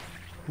him.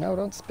 No,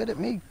 don't spit at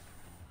me.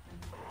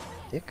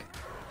 Dick.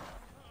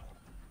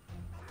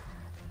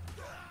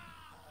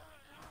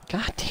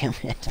 God damn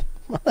it.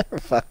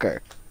 Motherfucker.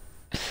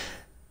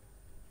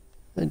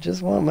 I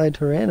just want my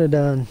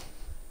pteranodon.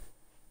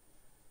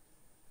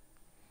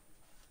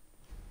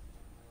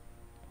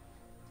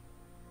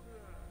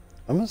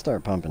 I'm gonna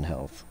start pumping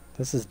health.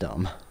 This is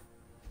dumb.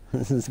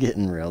 This is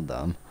getting real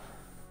dumb.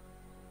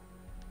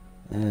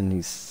 And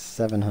he's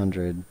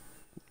 700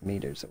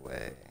 meters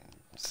away.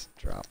 Just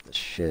drop the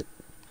shit.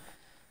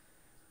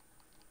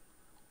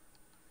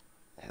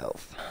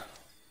 Health.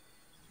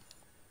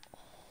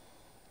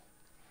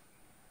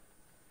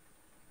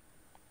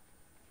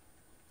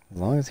 As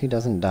long as he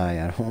doesn't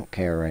die, I don't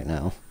care right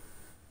now.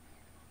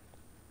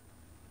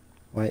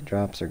 White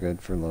drops are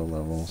good for low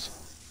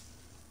levels,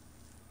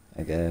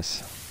 I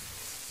guess.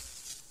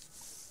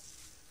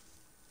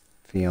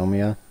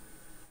 Phiomia?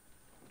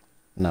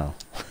 No.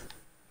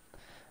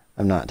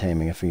 I'm not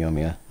taming a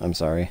Phiomia. I'm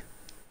sorry.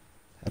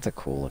 That's a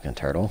cool looking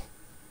turtle.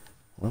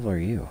 What level are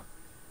you?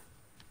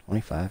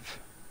 25.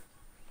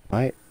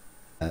 Might.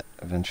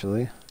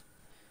 Eventually.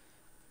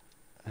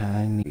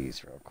 I need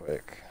these real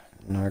quick.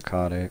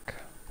 Narcotic.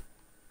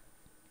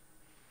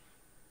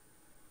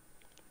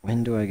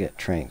 When do I get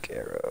trank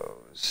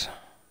arrows?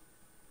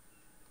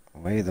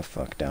 Way the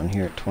fuck down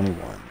here at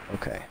 21.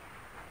 Okay.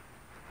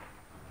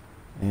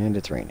 And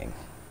it's raining.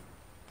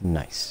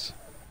 Nice.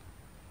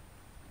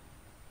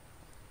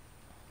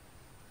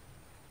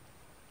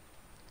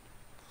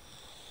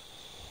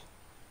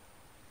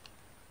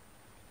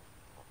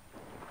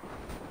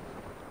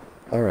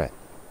 Alright.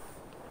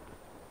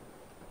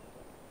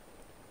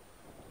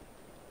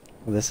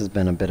 Well, this has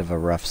been a bit of a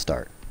rough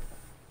start.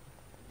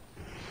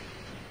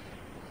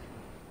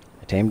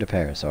 I tamed a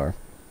parasaur. I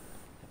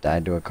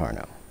died to a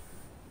carno.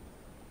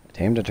 I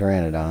tamed a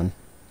pteranodon.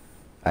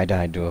 I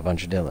died to a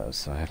bunch of dillos,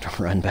 so I have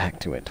to run back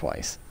to it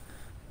twice.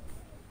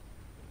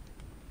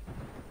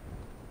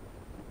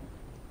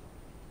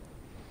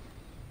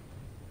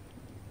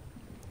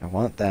 I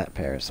want that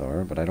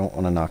parasaur, but I don't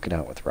want to knock it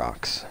out with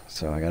rocks.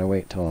 So I gotta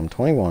wait till I'm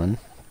 21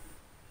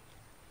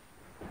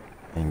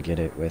 and get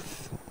it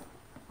with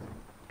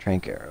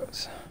trank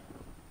arrows.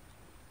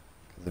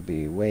 It'll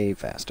be way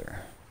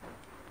faster.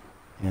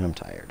 And I'm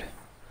tired.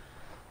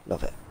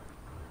 Love it.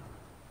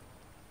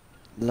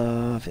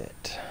 Love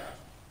it.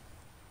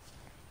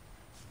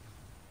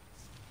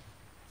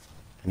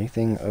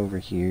 Anything over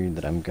here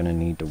that I'm gonna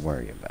need to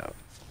worry about?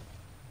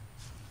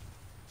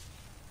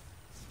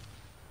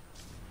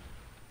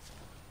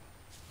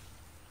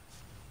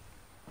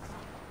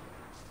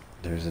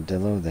 There's a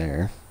dillo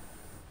there.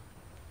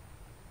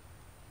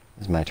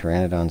 Is my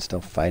pteranodon still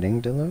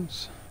fighting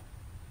dillos?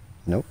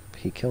 Nope,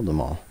 he killed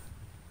them all.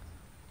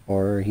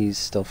 Or he's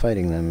still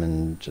fighting them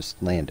and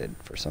just landed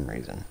for some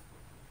reason.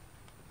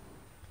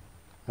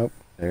 Oh,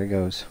 there he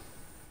goes.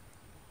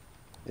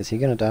 Is he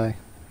gonna die?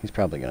 He's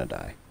probably gonna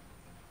die.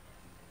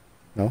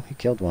 No, he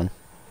killed one.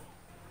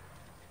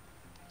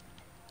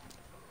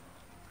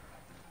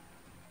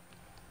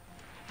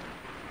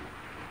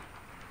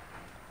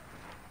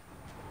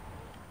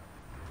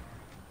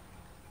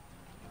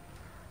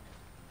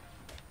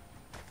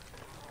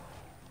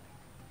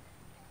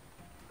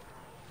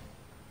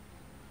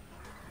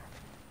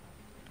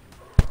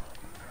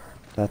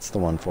 That's the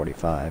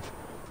 145.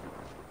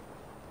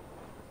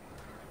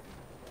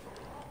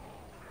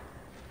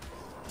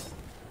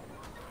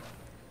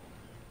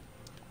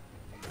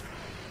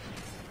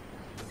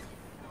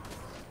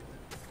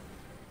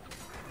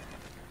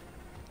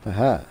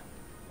 Aha.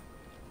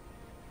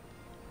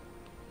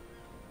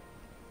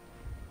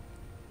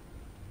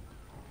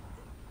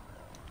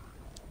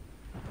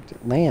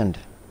 Land.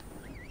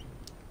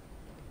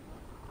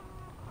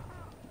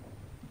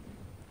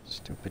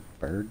 Stupid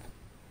bird.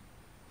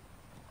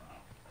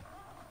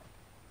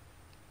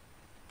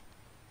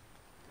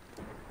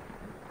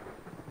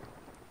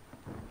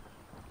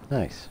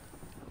 Nice.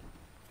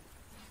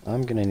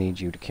 I'm gonna need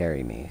you to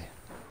carry me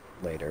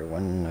later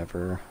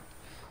whenever.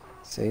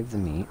 Save the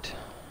meat.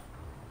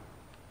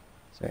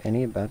 Is there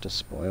any about to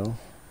spoil?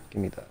 Give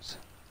me those.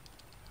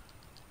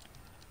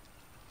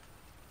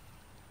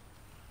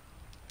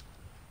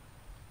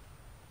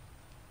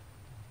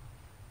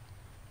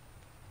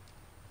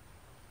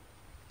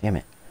 Damn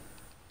it.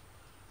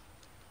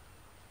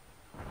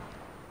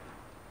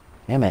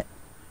 Damn it.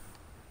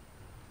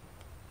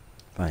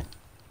 Fine.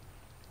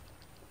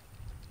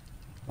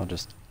 I'll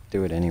just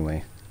do it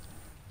anyway.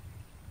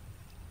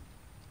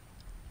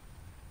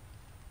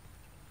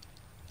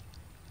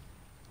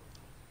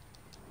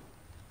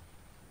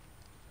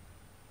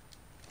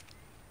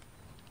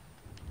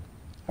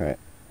 Alright.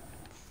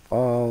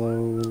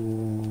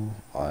 Follow.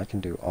 Oh, I can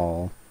do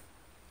all.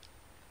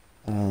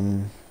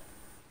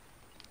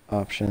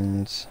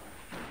 Options.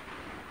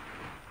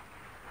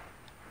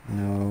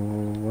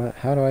 No. What?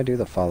 How do I do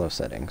the follow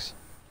settings?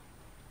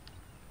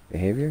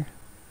 Behavior?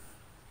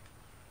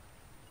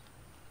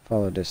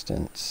 Follow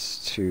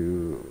distance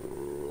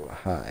to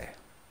high.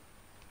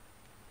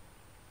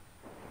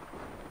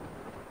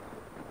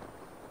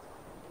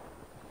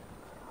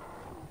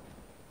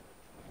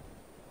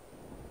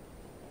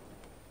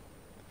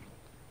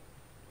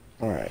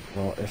 Alright,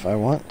 well, if I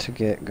want to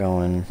get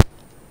going...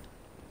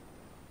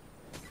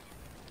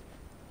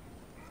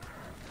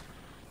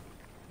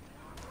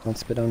 Don't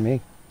spit on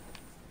me.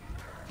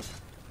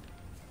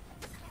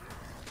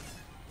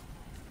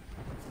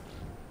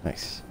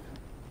 Nice.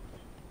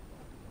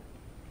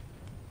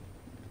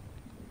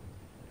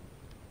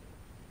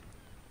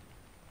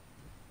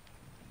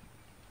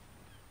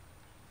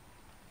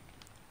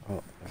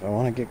 Well, if I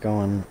want to get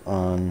going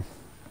on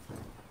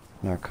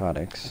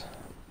narcotics,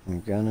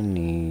 I'm gonna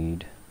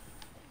need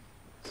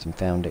some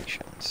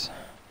foundations.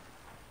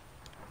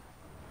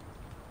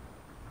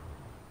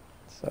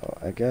 So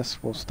I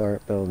guess we'll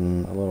start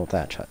building a little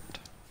thatch hut.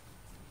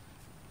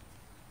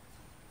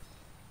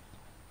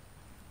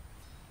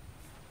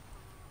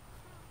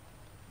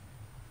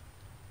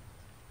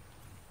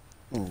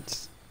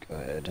 Let's go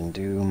ahead and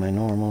do my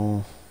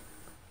normal.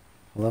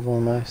 What level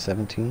am I?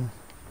 17?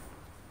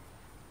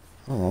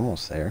 Oh, I'm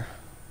almost there.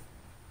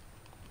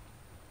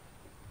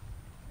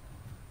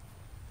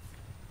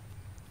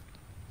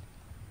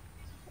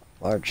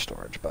 Large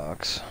storage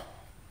box.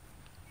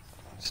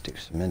 Let's do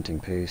cementing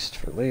paste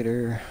for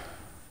later.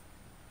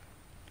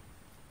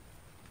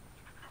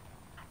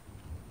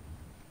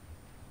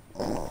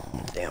 Oh,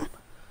 damn.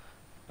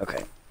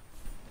 Okay.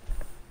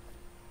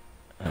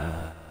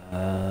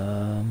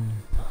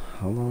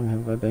 How long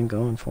have I been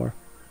going for?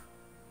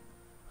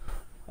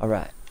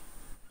 Alright.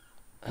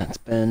 That's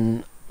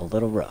been a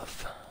little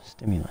rough.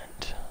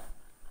 Stimulant.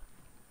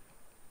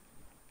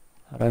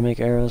 How do I make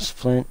arrows?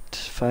 Flint,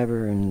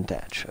 fiber, and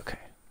thatch. Okay.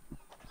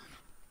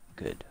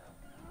 Good.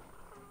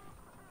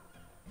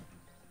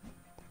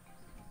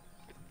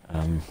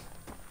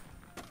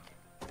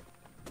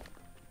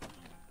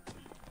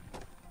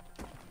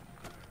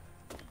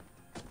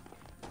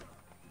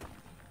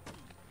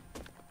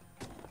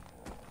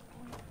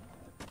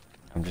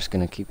 just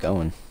gonna keep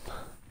going,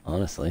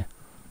 honestly.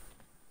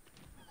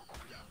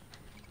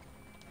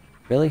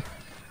 Really?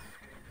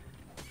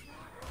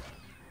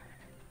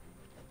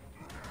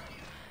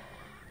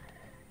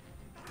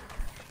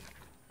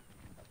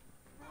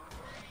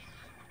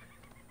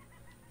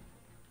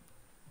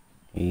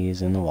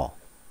 He's in the wall.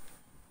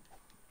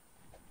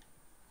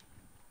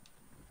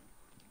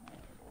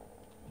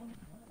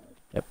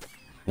 Yep.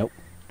 Nope.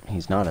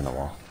 He's not in the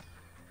wall.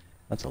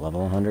 That's a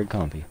level 100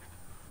 compy.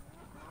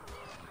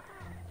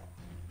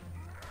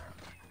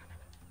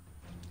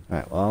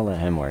 Alright, well, I'll let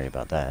him worry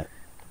about that.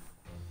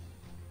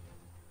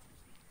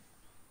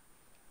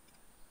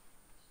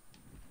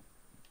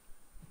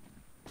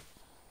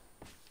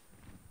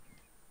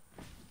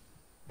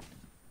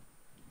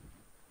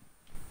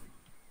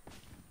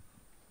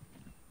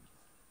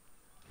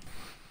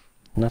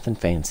 Nothing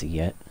fancy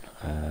yet.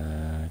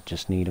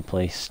 Just need a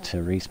place to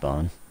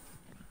respawn.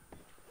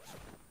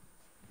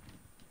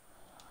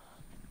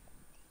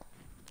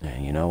 Yeah,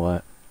 you know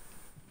what?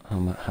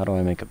 How do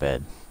I make a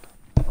bed?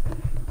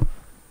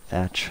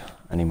 Thatch.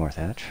 I need more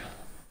thatch.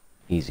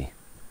 Easy.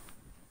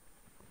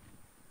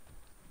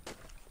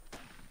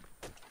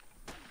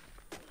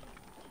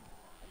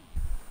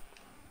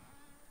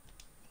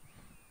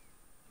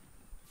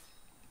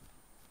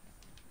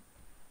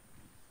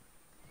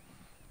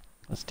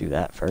 Let's do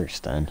that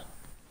first, then.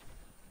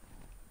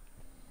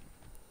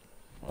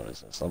 What is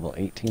this, level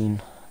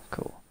 18?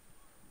 Cool.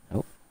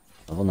 Nope,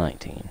 level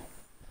 19.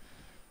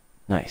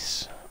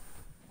 Nice.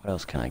 What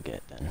else can I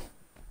get, then?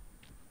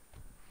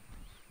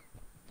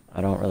 I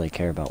don't really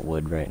care about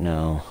wood right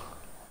now.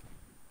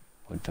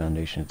 Wood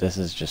foundation. This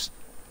is just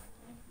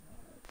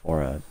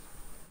for a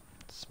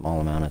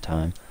small amount of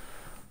time.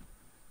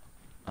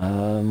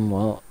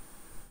 Well,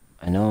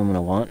 I know I'm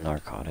gonna want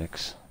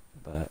narcotics,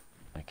 but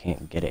I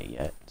can't get it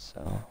yet,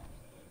 so...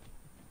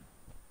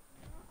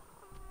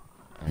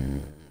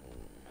 And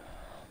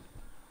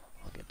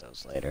I'll get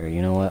those later.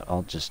 You know what?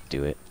 I'll just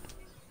do it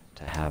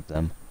to have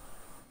them.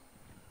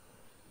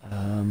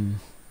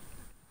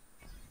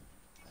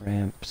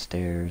 Ramp,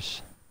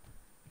 stairs.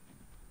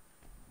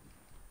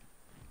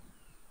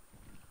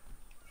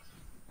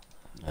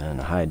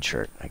 And a hide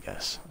shirt, I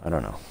guess. I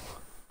don't know.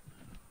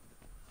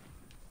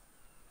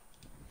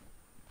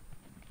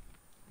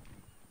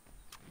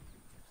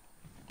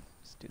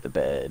 Let's do the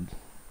bed.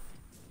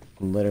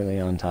 I'm literally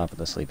on top of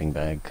the sleeping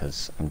bag,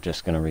 because I'm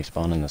just going to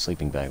respawn in the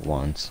sleeping bag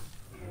once.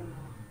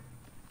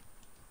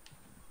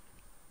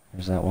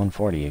 There's that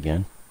 140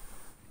 again.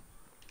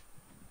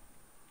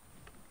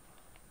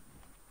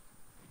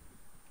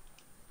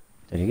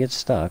 Did he get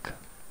stuck?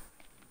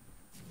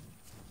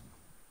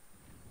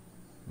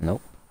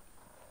 Nope.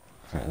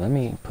 Alright, let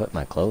me put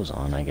my clothes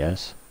on, I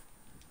guess.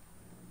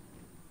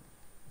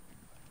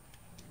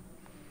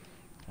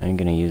 I ain't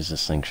gonna use the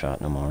slingshot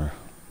no more.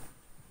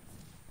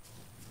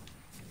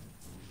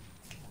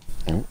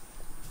 Nope.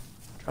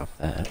 Drop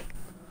that.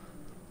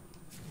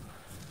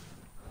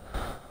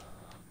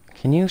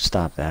 Can you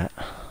stop that?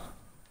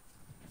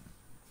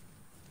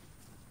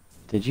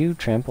 Did you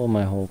trample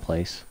my whole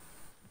place?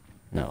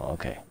 No,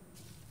 okay.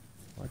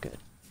 We're good.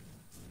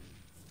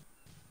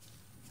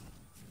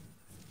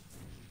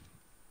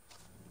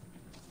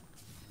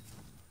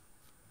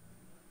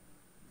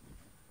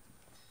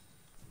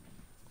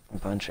 A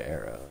bunch of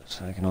arrows.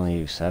 I can only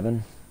use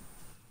 7?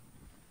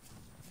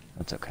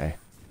 That's okay.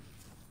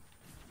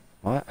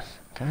 What?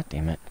 God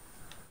damn it.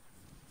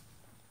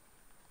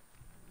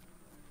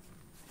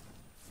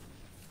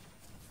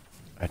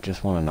 I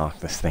just want to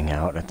knock this thing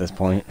out at this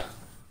point.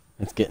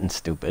 It's getting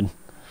stupid.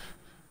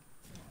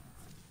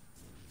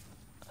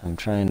 I'm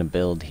trying to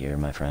build here,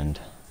 my friend.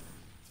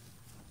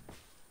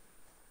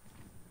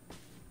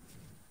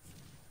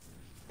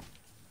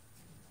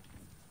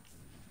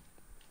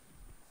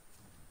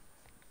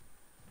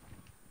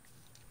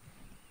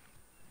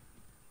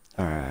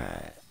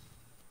 Alright.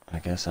 I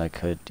guess I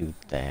could do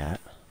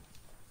that.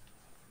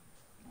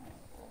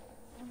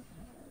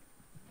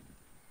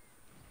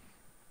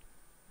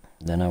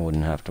 Then I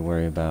wouldn't have to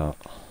worry about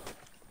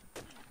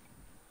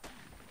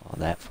all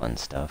that fun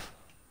stuff.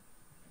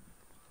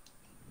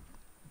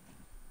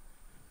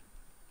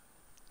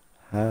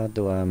 How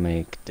do I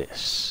make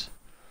this?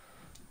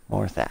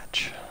 More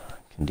thatch.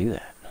 I can do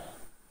that.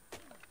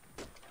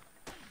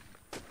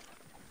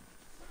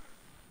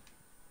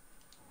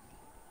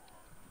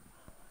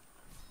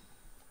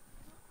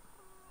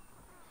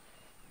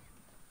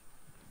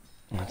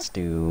 Let's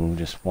do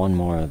just one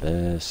more of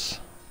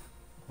this.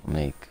 We'll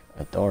make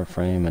a door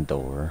frame, a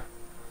door.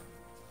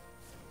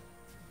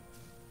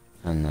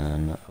 And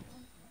then a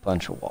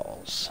bunch of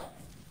walls.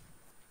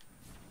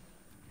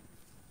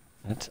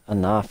 That's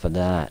enough of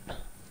that.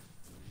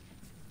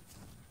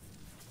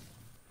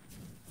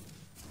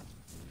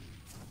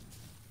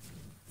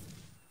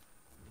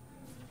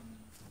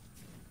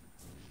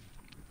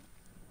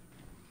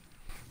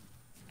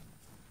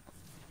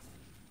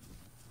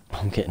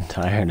 I'm getting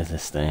tired of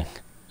this thing.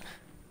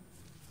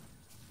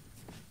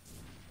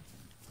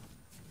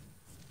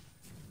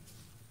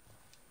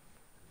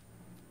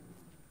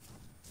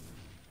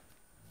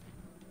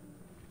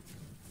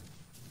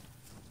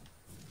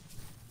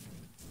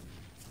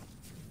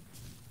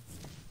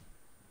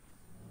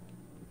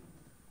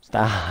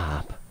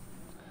 Stop.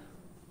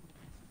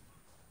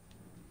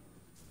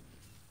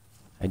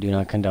 I do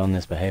not condone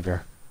this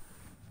behavior.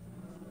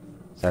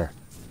 Sir,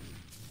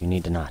 you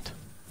need to not.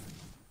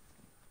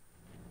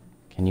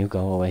 Can you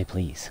go away,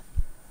 please?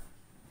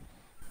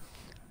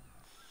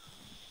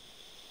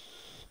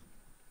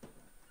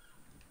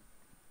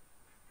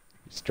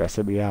 You're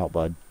stressing me out,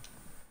 bud.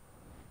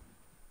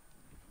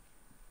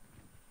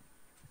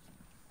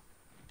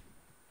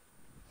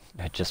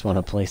 I just want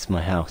to place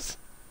my house,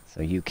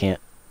 so you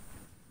can't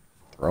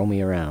throw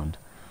me around.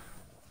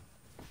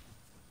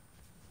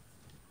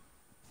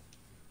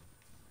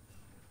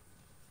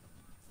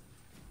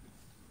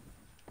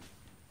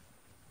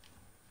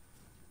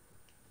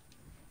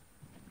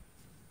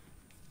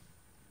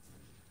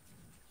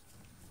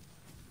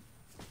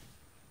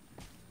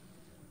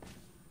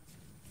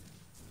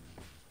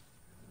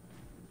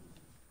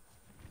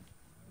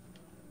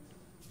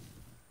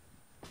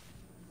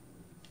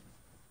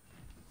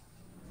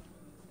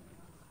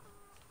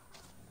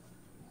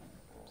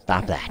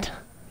 Stop that.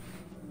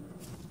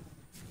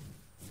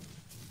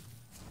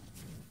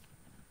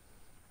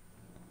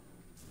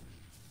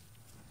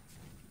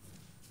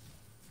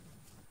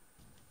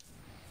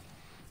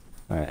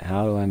 Alright,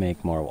 how do I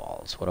make more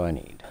walls? What do I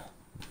need?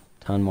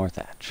 Ton more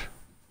thatch.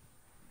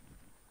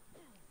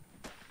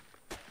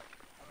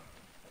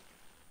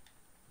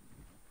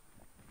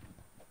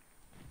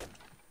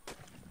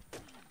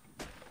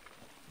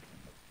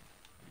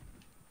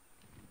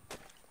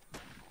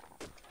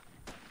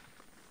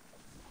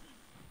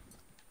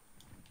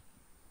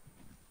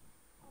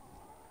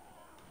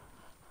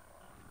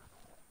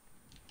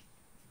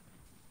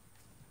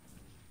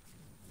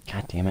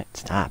 God damn it,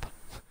 stop.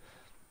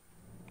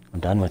 I'm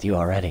done with you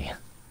already.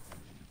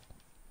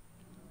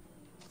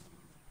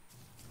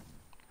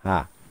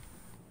 Ha.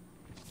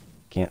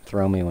 Can't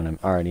throw me when I'm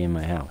already in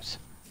my house.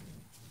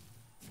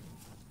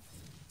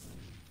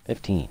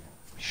 15.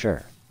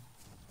 Sure.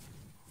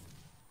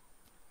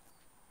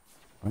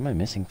 What am I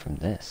missing from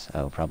this?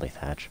 Oh, probably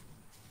thatch.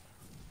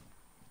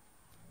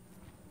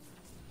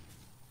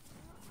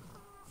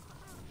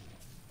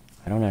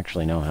 I don't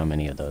actually know how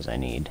many of those I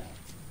need.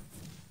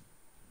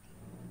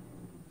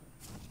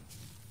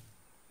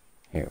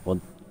 Here,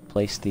 we'll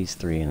place these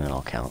 3 and then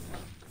I'll count.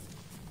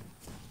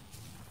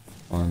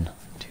 1,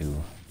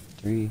 2,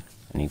 3.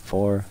 I need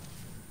 4.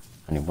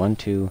 I need 1,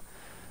 2.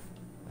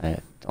 I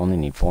only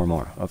need 4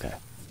 more. Okay.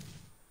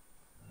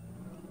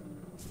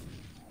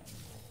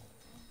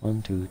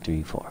 1, 2,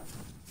 3, 4.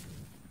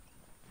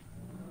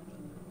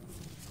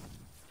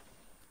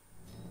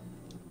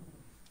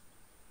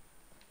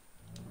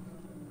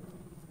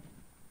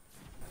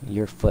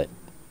 Your foot.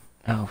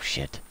 Oh,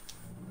 shit.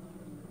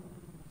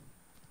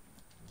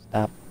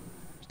 Stop.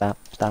 Stop.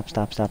 Stop.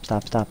 Stop. Stop.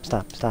 Stop. Stop.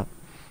 Stop. Stop.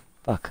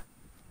 Fuck.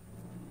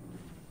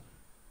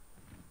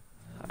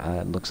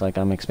 It looks like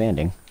I'm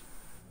expanding.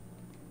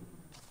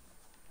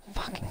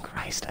 Fucking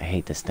Christ, I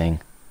hate this thing.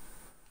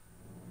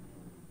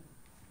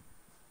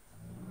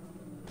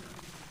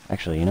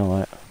 Actually, you know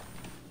what?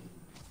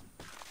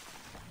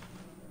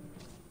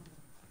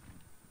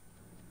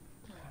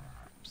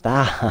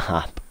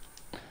 Stop!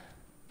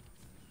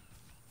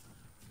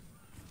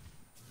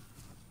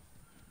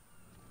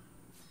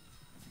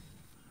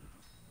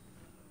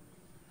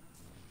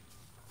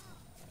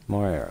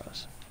 More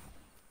arrows.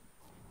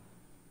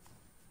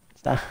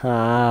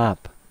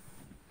 Stop!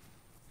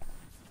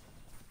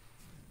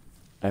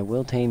 I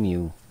will tame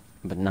you,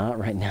 but not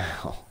right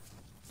now.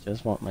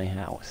 Just want my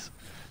house.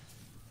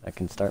 I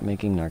can start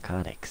making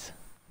narcotics.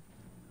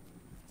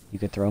 You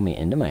could throw me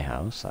into my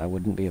house. I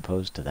wouldn't be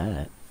opposed to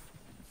that.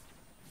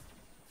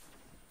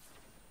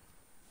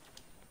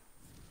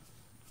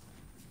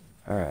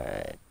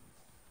 Alright.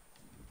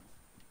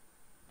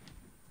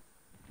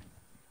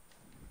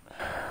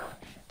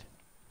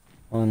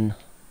 1,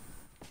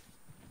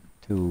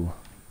 2,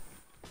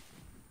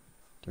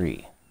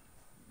 3.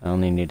 I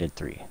only needed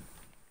 3.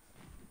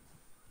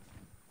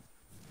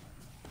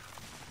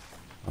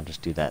 I'll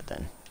just do that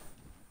then.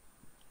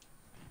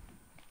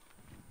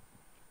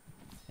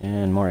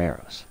 And more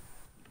arrows.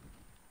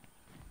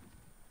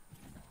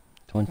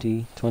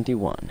 20,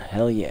 21.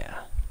 Hell yeah.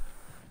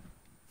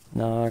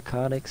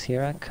 Narcotics,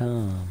 here I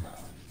come.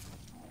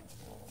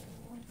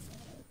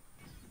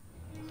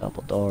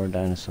 Double door,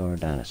 dinosaur,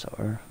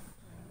 dinosaur.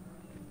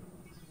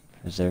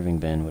 Preserving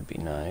bin would be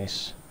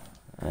nice.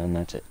 And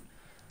that's it.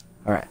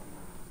 Alright.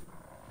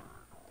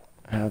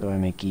 How do I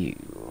make you?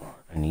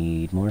 I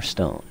need more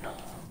stone.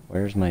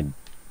 Where's my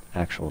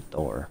actual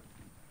door?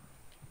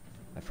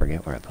 I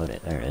forget where I put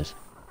it. There it is.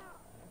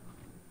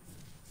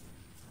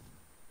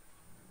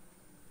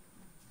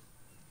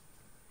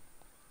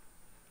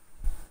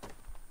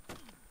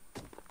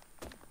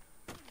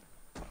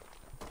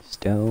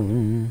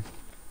 Stone.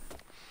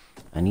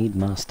 I need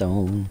my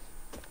stone.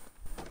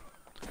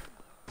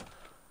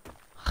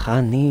 I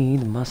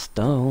need my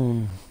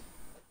stone.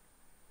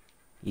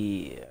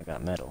 Yeah, I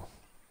got metal.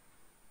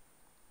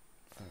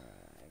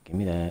 Alright, give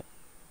me that.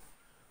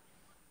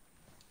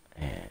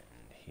 And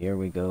here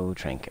we go,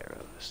 trank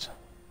arrows.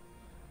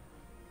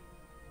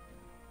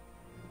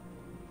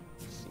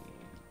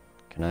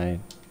 Can I?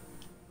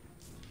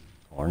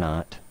 Or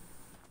not.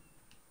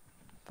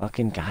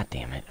 Fucking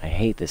goddamn it. I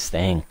hate this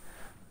thing.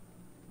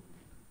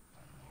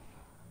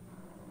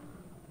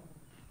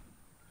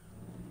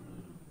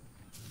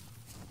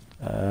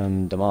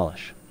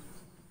 Demolish.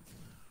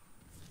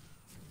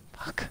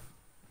 Fuck.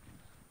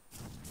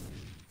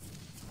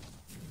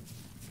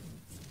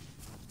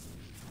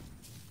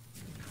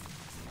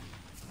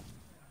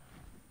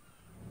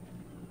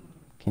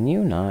 Can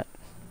you not?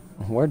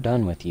 We're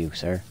done with you,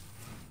 sir.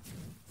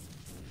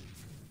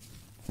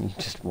 You're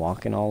just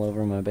walking all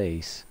over my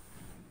base.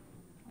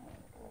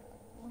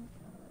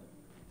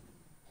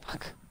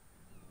 Fuck.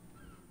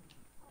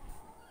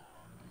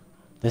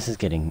 This is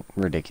getting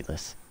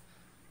ridiculous.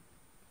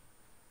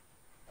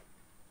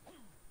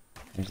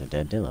 There's a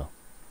dead dillo.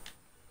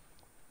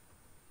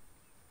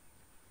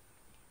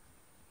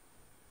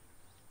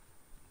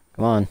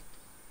 Come on.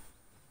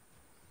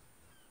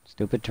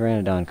 Stupid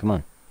Pteranodon, come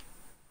on.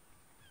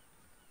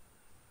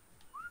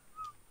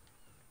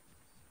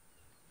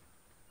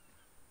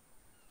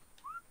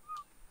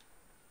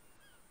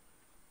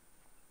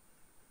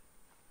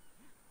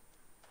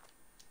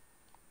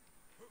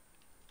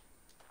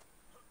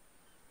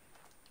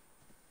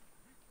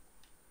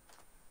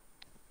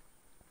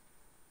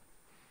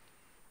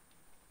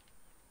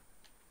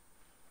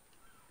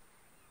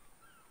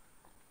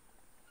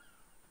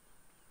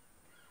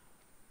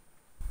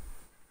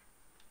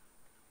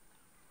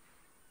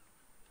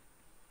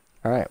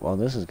 Alright, well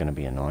this is gonna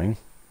be annoying.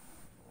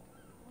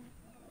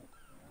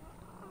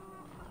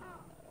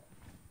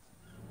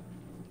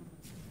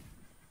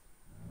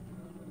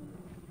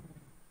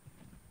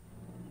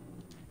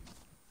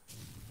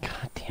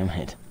 God damn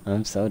it.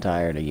 I'm so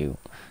tired of you.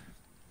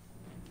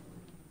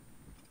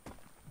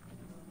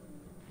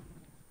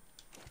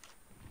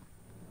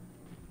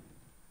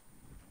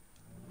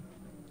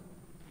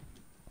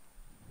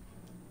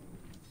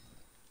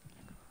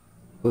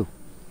 Woo.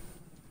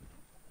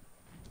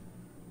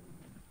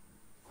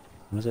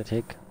 What does it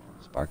take?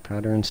 Spark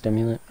powder and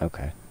stimulant?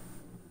 Okay.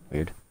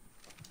 Weird.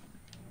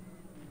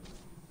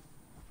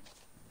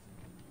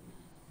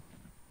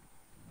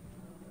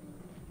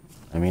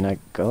 I mean, I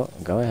go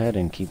ahead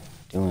and keep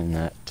doing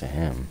that to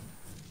him.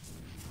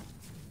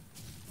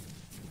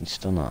 He's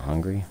still not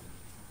hungry.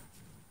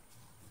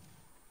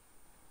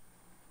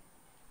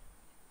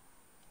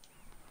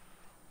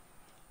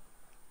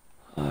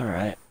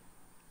 Alright.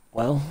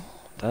 Well,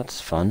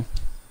 that's fun.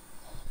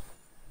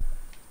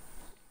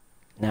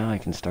 Now I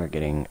can start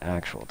getting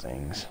actual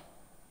things.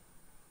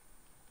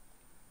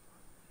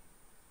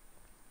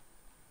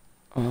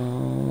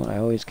 Oh, I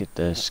always get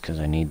this because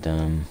I need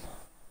them.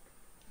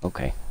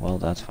 Okay, well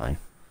that's fine.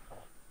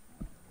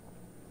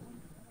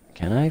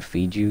 Can I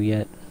feed you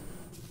yet?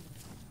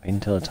 Wait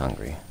until it's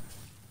hungry.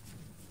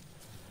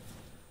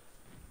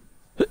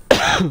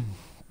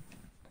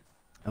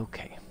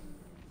 Okay.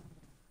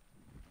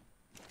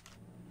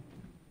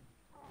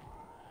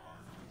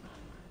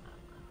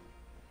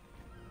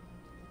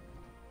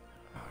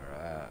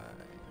 Alright.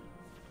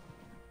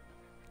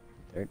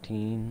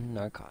 13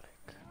 narcotic.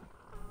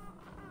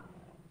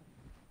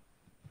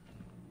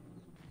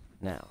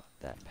 Now,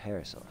 that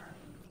parasaur.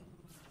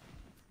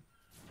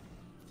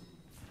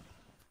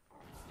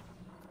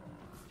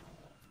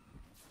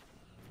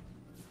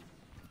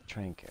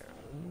 Trank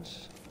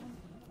arrows.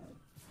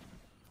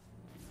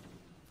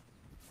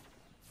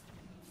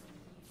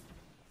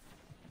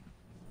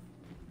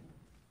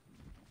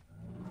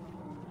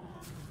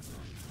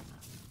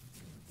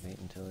 Wait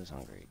until he's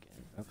hungry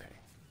again. Okay.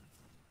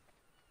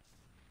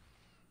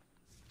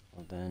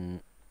 Well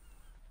then,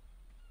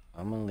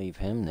 I'm gonna leave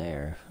him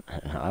there,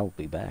 and I'll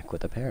be back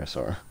with a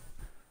parasaur.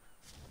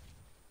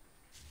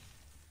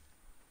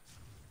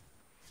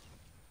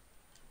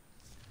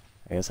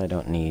 I guess I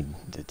don't need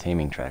the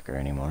taming tracker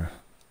anymore.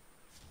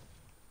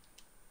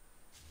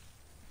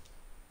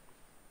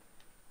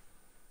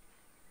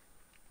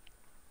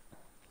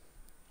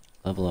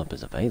 Level up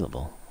is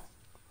available.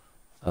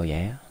 Oh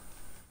yeah?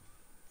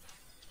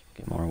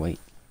 Get more weight.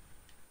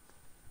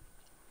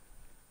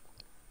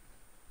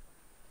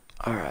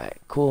 Alright,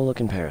 cool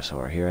looking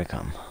parasaur, here I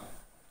come.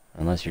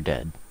 Unless you're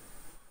dead.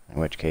 In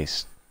which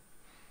case...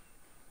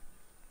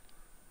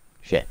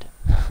 shit.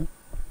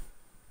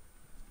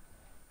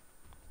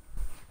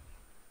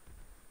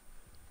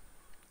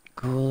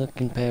 Cool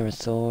looking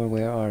parasaur,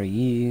 where are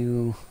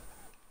you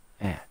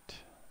at?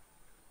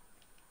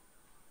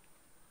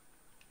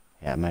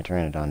 Yeah, my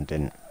Pteranodon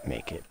didn't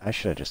make it. I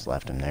should have just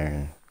left him there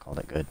and called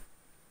it good.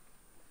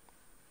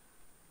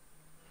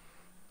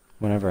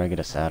 Whenever I get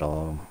a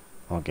saddle,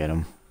 I'll get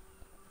him.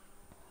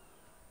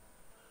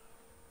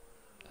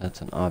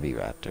 That's an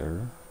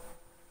Oviraptor.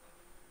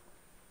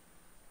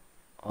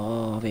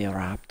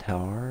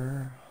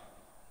 Oviraptor.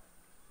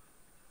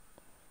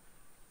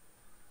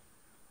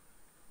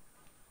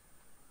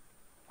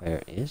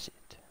 Where is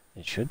it?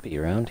 It should be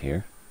around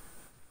here.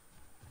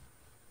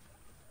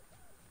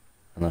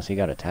 Unless he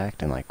got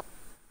attacked and, like,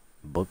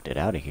 booked it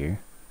out of here.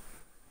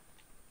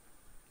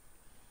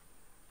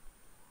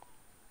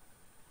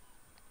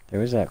 There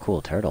was that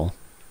cool turtle.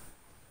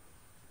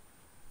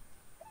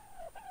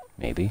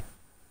 Maybe.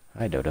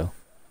 Hi, Dodo.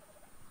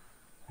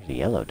 There's a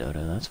yellow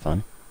Dodo, that's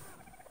fun.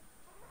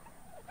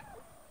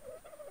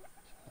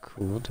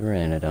 Cool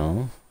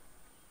Pteranodon.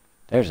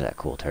 There's that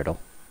cool turtle.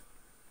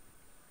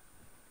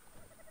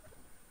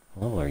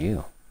 What level are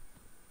you?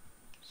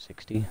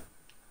 60?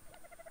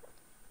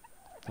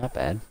 Not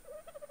bad.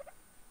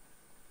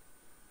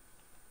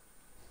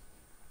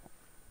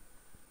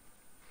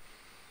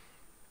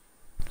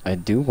 I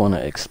do want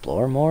to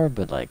explore more,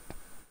 but, like,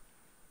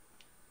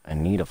 I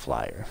need a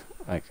flyer.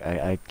 Like,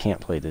 I can't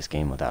play this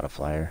game without a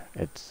flyer.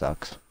 It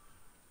sucks.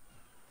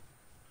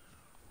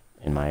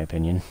 In my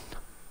opinion.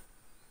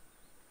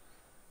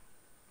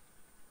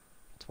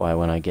 That's why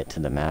when I get to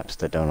the maps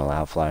that don't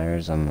allow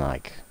flyers, I'm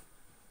like,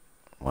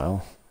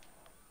 well,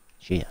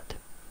 shit.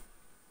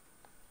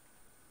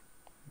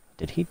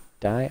 Did he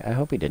die? I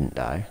hope he didn't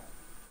die.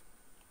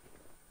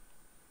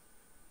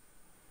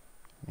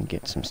 Let me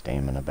get some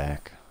stamina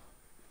back.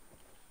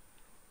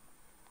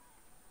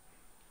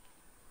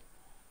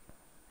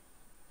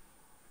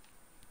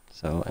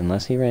 So,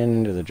 unless he ran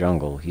into the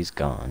jungle, he's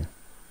gone.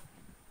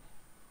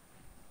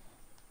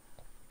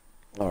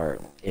 Or,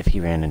 if he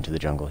ran into the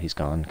jungle, he's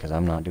gone, because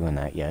I'm not doing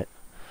that yet.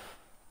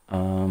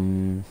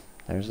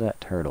 There's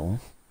that turtle.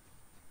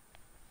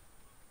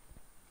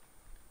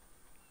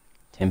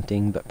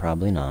 Tempting, but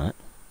probably not.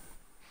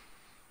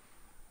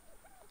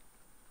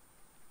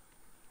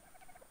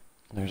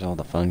 There's all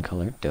the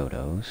fun-colored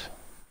dodos.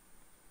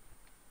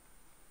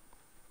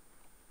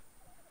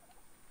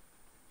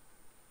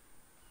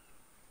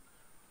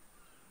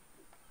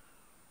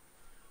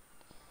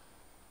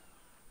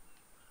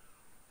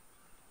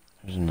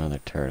 There's another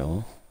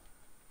turtle.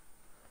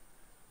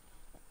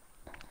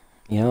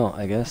 You know,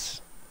 I guess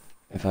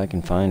if I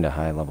can find a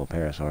high-level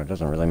parasaur, it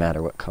doesn't really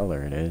matter what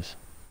color it is.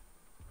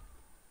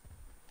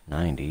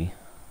 90.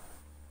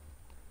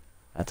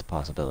 That's a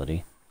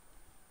possibility.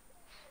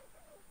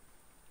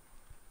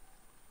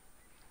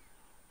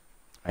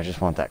 I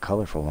just want that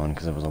colorful one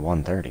because it was a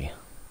 130.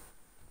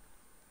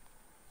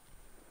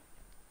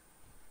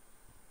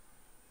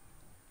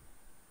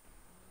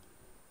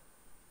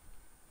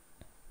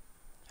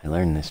 I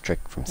learned this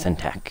trick from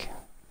Syntac.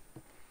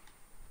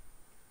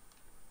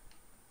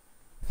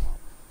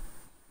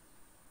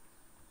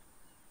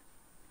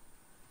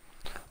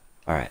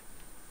 Alright.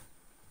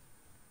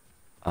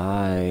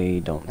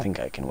 I don't think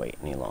I can wait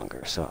any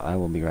longer, so I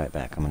will be right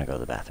back. I'm gonna go to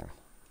the bathroom.